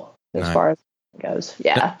Triangle as Nice. far as it goes.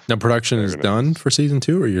 Yeah. Now production is Very done nice. for season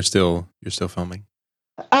 2, or you're still filming?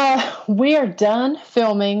 We are done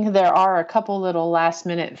filming. There are a couple little last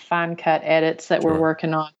minute fine cut edits that we're Sure.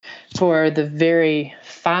 working on for the very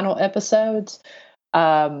final episodes.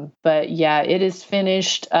 But yeah, it is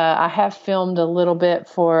finished. I have filmed a little bit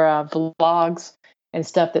for vlogs and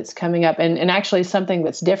stuff that's coming up. And actually something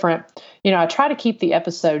that's different, I try to keep the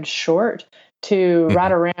episodes short to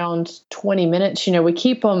right around 20 minutes. We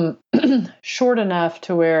keep them short enough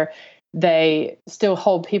to where they still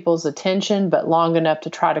hold people's attention, but long enough to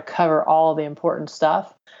try to cover all the important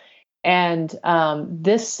stuff. And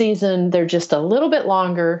this season, they're just a little bit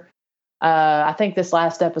longer. I think this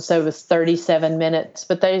last episode was 37 minutes,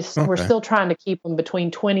 but we're still trying to keep them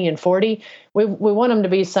between 20 and 40. We want them to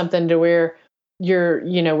be something to where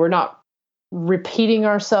we're not repeating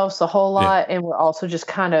ourselves a whole lot, and we're also just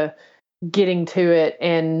kind of getting to it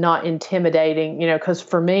and not intimidating, because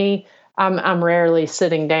for me, I'm rarely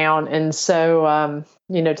sitting down. And so,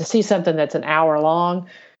 to see something that's an hour long,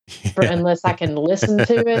 unless I can listen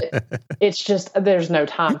to it, it's just, there's no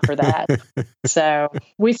time for that. So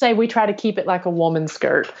we try to keep it like a woman's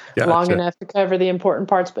skirt, long Gotcha. enough to cover the important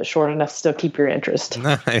parts, but short enough to still keep your interest.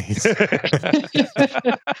 Nice.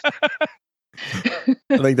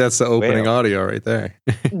 I think that's the opening audio right there.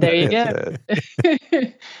 There you That's go.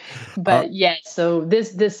 it. But yeah, so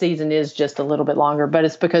this season is just a little bit longer, but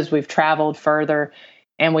it's because we've traveled further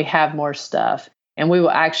and we have more stuff. And we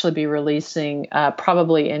will actually be releasing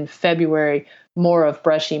probably in February more of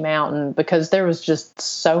Brushy Mountain, because there was just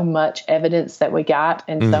so much evidence that we got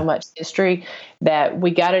and so much history that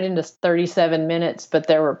we got it into 37 minutes. But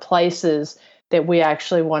there were places that we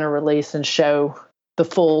actually want to release and show the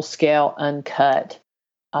full scale uncut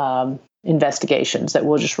investigations that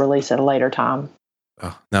we'll just release at a later time.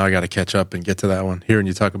 Oh, now I got to catch up and get to that one. Hearing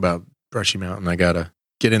you talk about Brushy Mountain, I got to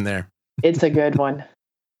get in there. It's a good one.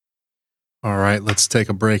 All right, let's take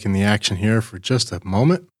a break in the action here for just a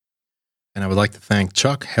moment. And I would like to thank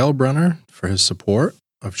Chuck Hellbrunner for his support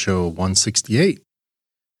of show 168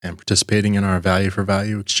 and participating in our value for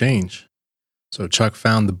value exchange. So Chuck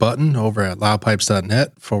found the button over at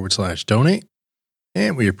loudpipes.net/donate,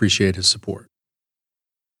 and we appreciate his support.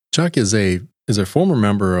 Chuck is a former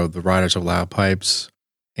member of the Riders of Loud Pipes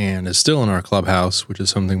and is still in our clubhouse, which is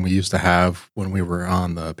something we used to have when we were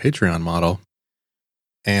on the Patreon model.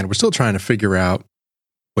 And we're still trying to figure out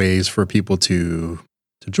ways for people to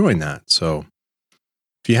join that. So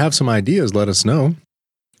if you have some ideas, let us know.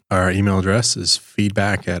 Our email address is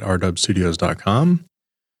feedback@rdubstudios.com.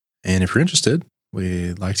 And if you're interested,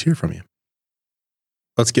 we'd like to hear from you.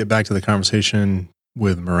 Let's get back to the conversation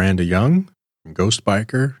with Miranda Young from Ghost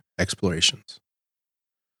Biker Explorations.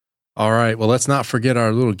 All right, well, let's not forget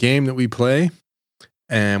our little game that we play.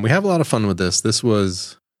 And we have a lot of fun with this. This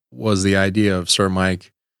was the idea of Sir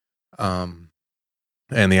Mike. And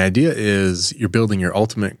the idea is you're building your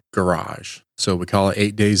ultimate garage. So we call it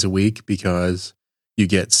 8 days a week because you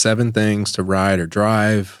get 7 things to ride or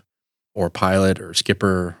drive or pilot or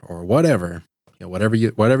skipper or whatever,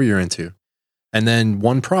 whatever you're into. And then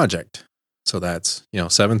 1 project. So that's,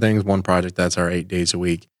 7 things, 1 project. That's our 8 days a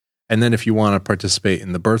week. And then if you want to participate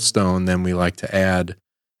in the birthstone, then we like to add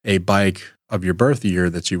a bike of your birth year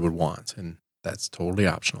that you would want. And that's totally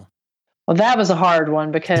optional. Well, that was a hard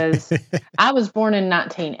one because I was born in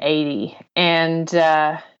 1980, and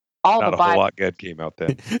Not the a bikes, whole lot good came out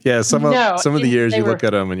then. Yeah, some of the years they you were- look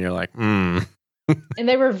at them and you're like, and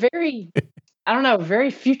they were very,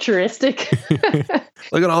 very futuristic.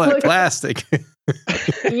 look at all that plastic.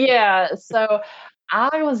 Yeah, so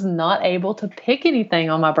I was not able to pick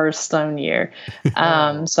anything on my birthstone year.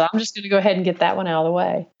 So I'm just going to go ahead and get that one out of the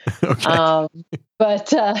way. Okay.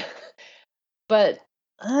 But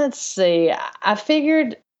let's see. I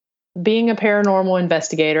figured being a paranormal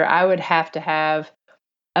investigator, I would have to have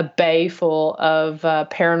a bay full of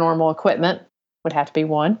paranormal equipment. Would have to be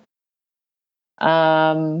one.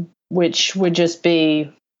 Which would just be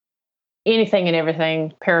anything and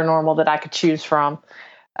everything paranormal that I could choose from.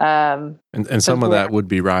 And some of that would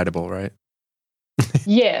be rideable, right?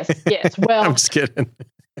 Yes. Well, I'm just kidding.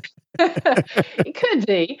 it could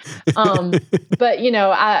be. But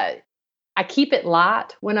I keep it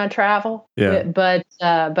light when I travel. Yeah. But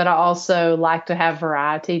I also like to have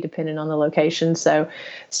variety depending on the location. So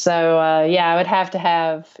I would have to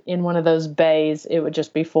have in one of those bays, it would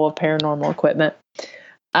just be full of paranormal equipment.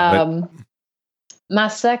 My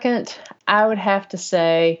second, I would have to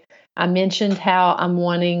say, I mentioned how I'm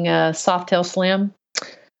wanting a Softail Slim.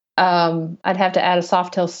 I'd have to add a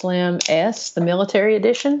Softail Slim S, the military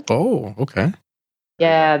edition. Oh, okay.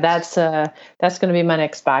 Yeah, that's going to be my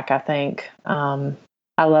next bike, I think.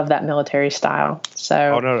 I love that military style.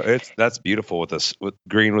 So, Oh no, that's beautiful with this with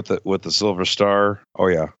green with the silver star. Oh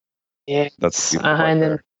yeah, yeah, that's beautiful right and then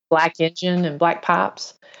there. black engine and black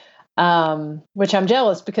pipes. Which I'm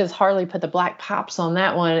jealous because Harley put the black pipes on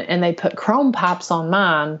that one, and they put chrome pipes on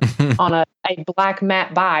mine on a black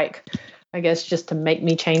matte bike. I guess just to make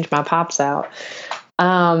me change my pipes out.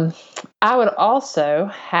 I would also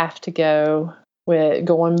have to go with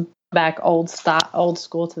going back old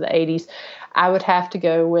school to the 80s. I would have to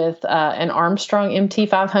go with an Armstrong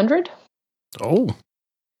MT500. Oh,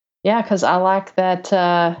 yeah, because I like that.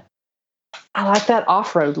 I like that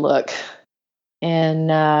off-road look,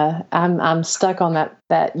 and I'm stuck on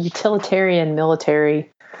that utilitarian military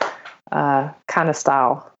kind of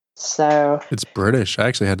style. So it's British. I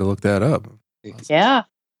actually had to look that up. Yeah.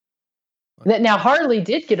 Now Harley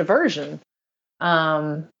did get a version,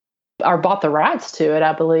 or bought the rights to it,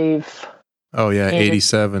 I believe. Oh yeah,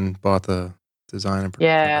 87 bought the design and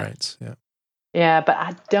production rights. Yeah. Yeah, but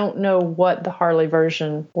I don't know what the Harley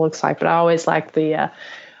version looks like. But I always like the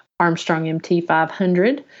Armstrong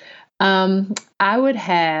MT500. I would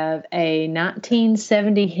have a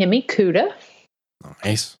 1970 Hemi Cuda.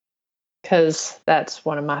 Nice. Because that's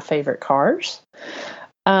one of my favorite cars.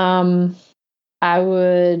 I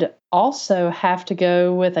would also have to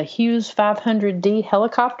go with a Hughes 500D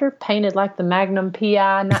helicopter painted like the Magnum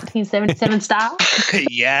PI 1977 style.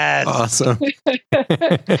 Yes. Awesome.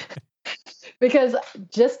 Because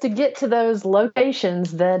just to get to those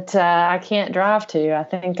locations that I can't drive to, I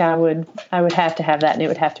think I would have to have that, and it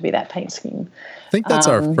would have to be that paint scheme. I think that's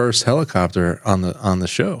our first helicopter on the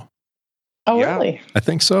show. Oh, yeah. Really? I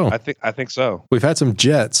think so. I think so. We've had some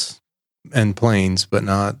jets and planes, but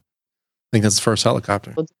not. I think that's the first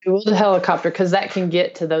helicopter. We'll do the helicopter because that can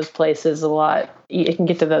get to those places a lot. It can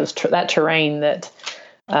get to that terrain that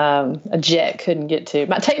a jet couldn't get to. It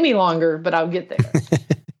might take me longer, but I'll get there.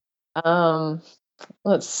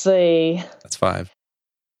 Let's see. That's 5.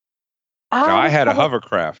 Now, I had a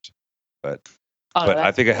hovercraft, but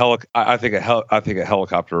I think a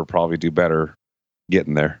helicopter would probably do better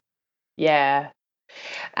getting there. Yeah,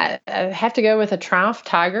 I have to go with a Triumph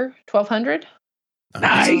Tiger 1200.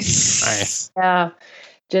 Nice. Yeah,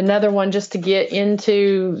 another one just to get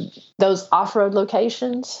into those off-road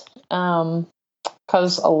locations.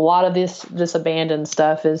 Because a lot of this abandoned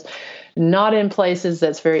stuff is not in places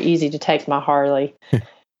that's very easy to take my Harley.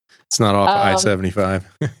 It's not off I-75.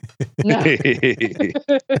 No.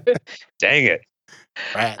 Dang it.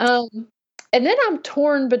 Right. And then I'm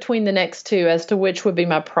torn between the next two as to which would be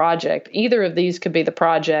my project. Either of these could be the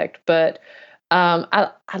project, but I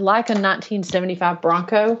like a 1975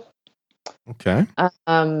 Bronco. Okay. I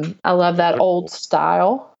love that old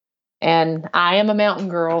style, and I am a mountain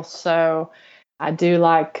girl, so I do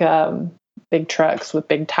like big trucks with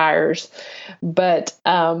big tires. But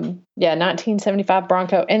 1975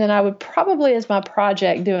 Bronco, and then I would probably, as my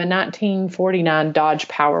project, do a 1949 Dodge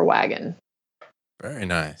Power Wagon. Very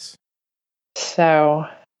nice. So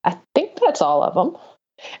I think that's all of them.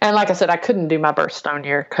 And like I said, I couldn't do my birthstone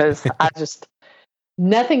year because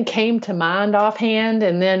nothing came to mind offhand.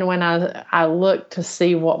 And then when I looked to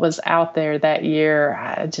see what was out there that year,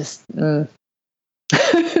 I just... yeah,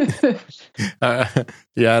 I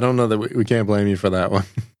don't know that we can't blame you for that one.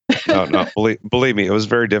 No, believe me, it was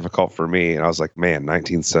very difficult for me. And I was like, man,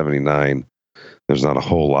 1979, there's not a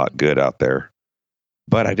whole lot good out there.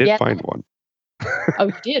 But I did find one. Oh,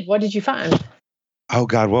 you did? What did you find? Oh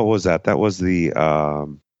God, what was that? That was the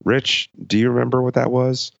Rich. Do you remember what that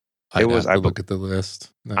was? I look at the list.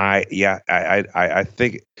 No. I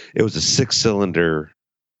think it was a 6-cylinder.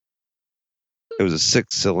 It was a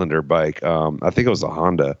 6-cylinder bike. I think it was a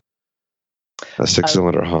Honda, a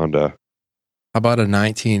 6-cylinder Honda. How about a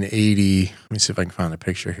 1980? Let me see if I can find a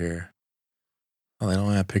picture here. Oh, they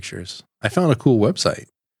don't have pictures. I found a cool website.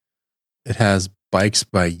 It has bikes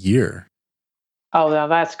by year. Oh, now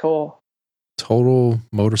that's cool.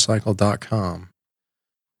 Totalmotorcycle.com.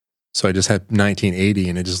 So I just had 1980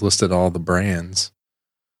 and it just listed all the brands.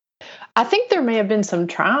 I think there may have been some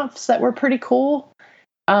Triumphs that were pretty cool.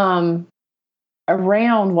 Around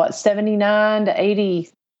 79 to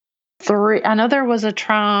 83. I know there was a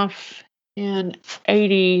Triumph in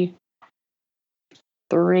 83,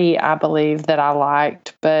 I believe, that I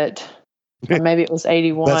liked, but or maybe it was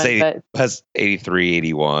 81. That's 83,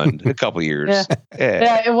 81, a couple years.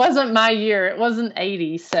 Yeah, it wasn't my year. It wasn't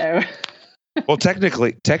 80, so. Well,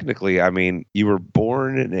 technically, I mean, you were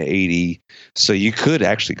born in 80, so you could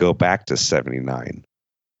actually go back to 79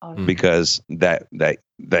 because that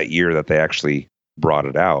year that they actually brought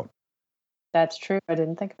it out. That's true. I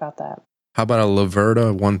didn't think about that. How about a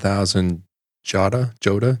Laverda 1000 Jota,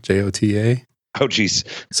 Jota? Oh, geez.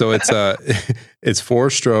 So it's it's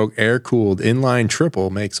 4-stroke air cooled inline triple,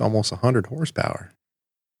 makes almost 100 horsepower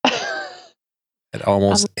at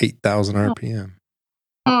almost 8,000 RPM.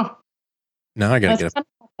 Oh, Now I gotta that's kind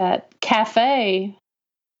of like that cafe.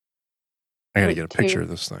 get a picture of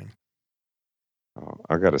this thing. Oh,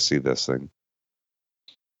 I got to see this thing.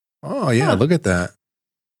 Oh yeah, Huh. look at that.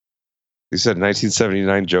 You said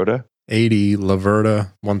 1979 Jota? 80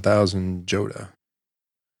 Laverda 1000 Jota.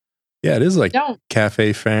 Yeah, it is like Don't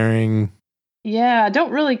cafe fairing. Yeah, I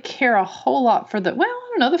don't really care a whole lot for the. Well, I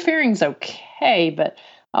don't know. The fairing's okay, but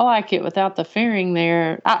I like it without the fairing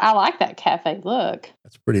there. I like that cafe look.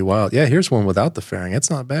 That's pretty wild. Yeah, here's one without the fairing. It's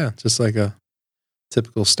not bad. Just like a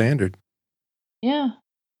typical standard. Yeah.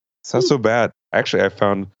 It's not so bad. Actually, I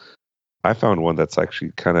found one that's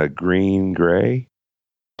actually kind of green gray.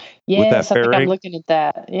 Yes, I think I'm fairing? looking at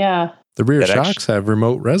that. Yeah. The rear That shocks have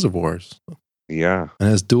remote reservoirs Yeah, and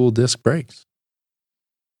has dual disc brakes.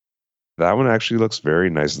 that one actually looks very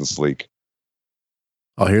nice and sleek.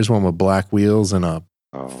 Oh, here's one with black wheels and a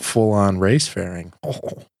Oh, full-on race fairing. Oh.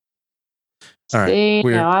 All right, See,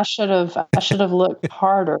 we're- no, I should have looked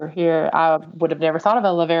harder here. I would have never thought of a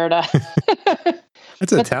Laverda.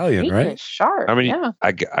 That's Italian, But right? Sharp. I mean, yeah.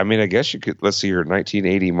 I mean, I guess you could. Let's see your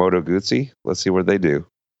 1980 Moto Guzzi. Let's see what they do.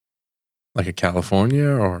 Like a California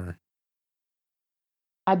or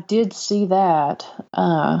I did see that.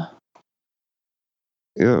 Yeah,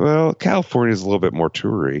 well, California's a little bit more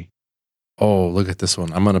toury. oh, look at this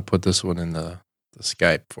one. I'm gonna put this one in the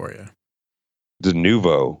Skype for you. De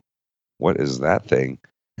Nouveau. What is that thing?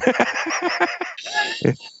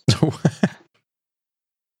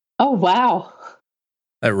 Oh wow.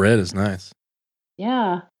 That red is nice.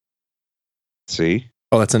 Yeah. See,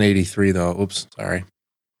 Oh, that's an 83 though. Oops, sorry.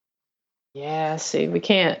 Yeah. See, we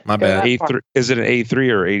can't. My go bad. that far. A3, is it an A3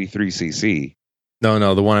 or 83 cc?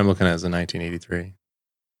 No, the one I'm looking at is a 1983.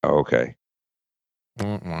 Oh, okay.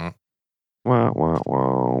 Wah-wah. Wow, wow,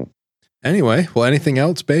 wow. Anyway, well, anything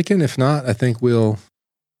else, Bacon? If not, I think we'll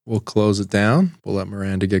close it down. We'll let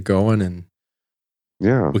Miranda get going, and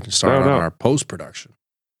Yeah. we can start No. on our post production.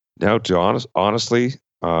 Now, to honestly,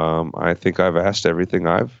 I think I've asked everything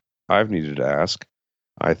I've needed to ask.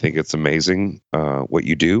 I think it's amazing what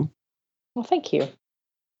you do. Well, thank you.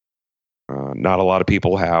 Not a lot of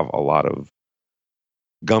people have a lot of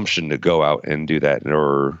gumption to go out and do that,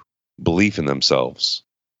 or belief in themselves.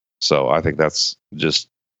 So I think that's just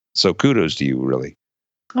so. Kudos to you, really.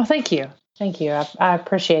 Well, thank you. Thank you. I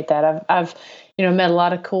appreciate that. I've met a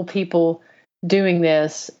lot of cool people doing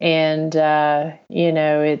this, and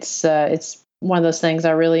it's one of those things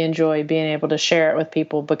I really enjoy, being able to share it with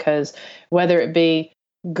people, because whether it be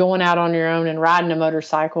going out on your own and riding a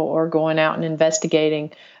motorcycle or going out and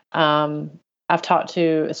investigating, I've talked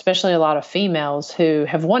to especially a lot of females who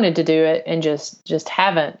have wanted to do it and just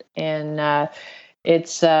haven't, and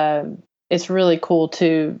it's really cool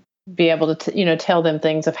to be able to tell them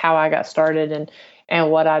things of how I got started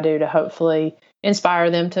and what I do to hopefully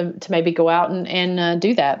inspire them to maybe go out and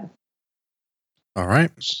do that. All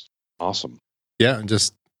right. Awesome. Yeah, and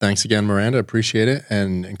just thanks again, Miranda. Appreciate it.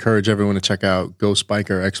 And encourage everyone to check out Ghost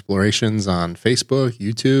Biker Explorations on Facebook,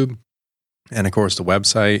 YouTube, and of course the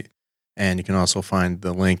website. And you can also find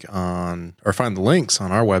the links on our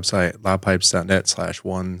website,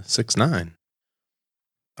 loudpipes.net/169.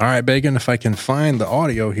 All right, Bacon, if I can find the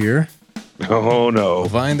audio here. Oh no! We'll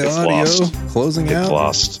find the It's audio. lost. Closing It's out.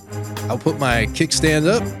 lost. I'll put my kickstand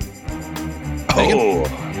up. Oh,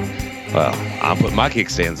 well, I'm putting my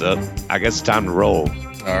kickstands up. I guess it's time to roll.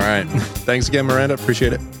 All right. Thanks again, Miranda.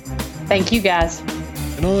 Appreciate it. Thank you, guys.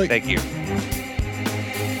 Good night. Thank you.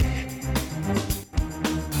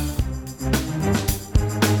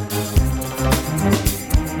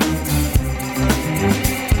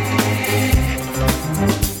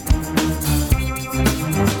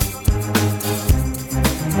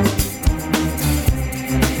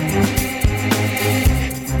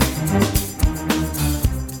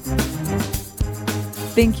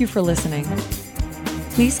 Thank you for listening.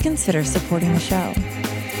 Please consider supporting the show.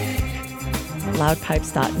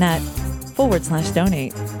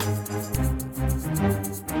 loudpipes.net/donate.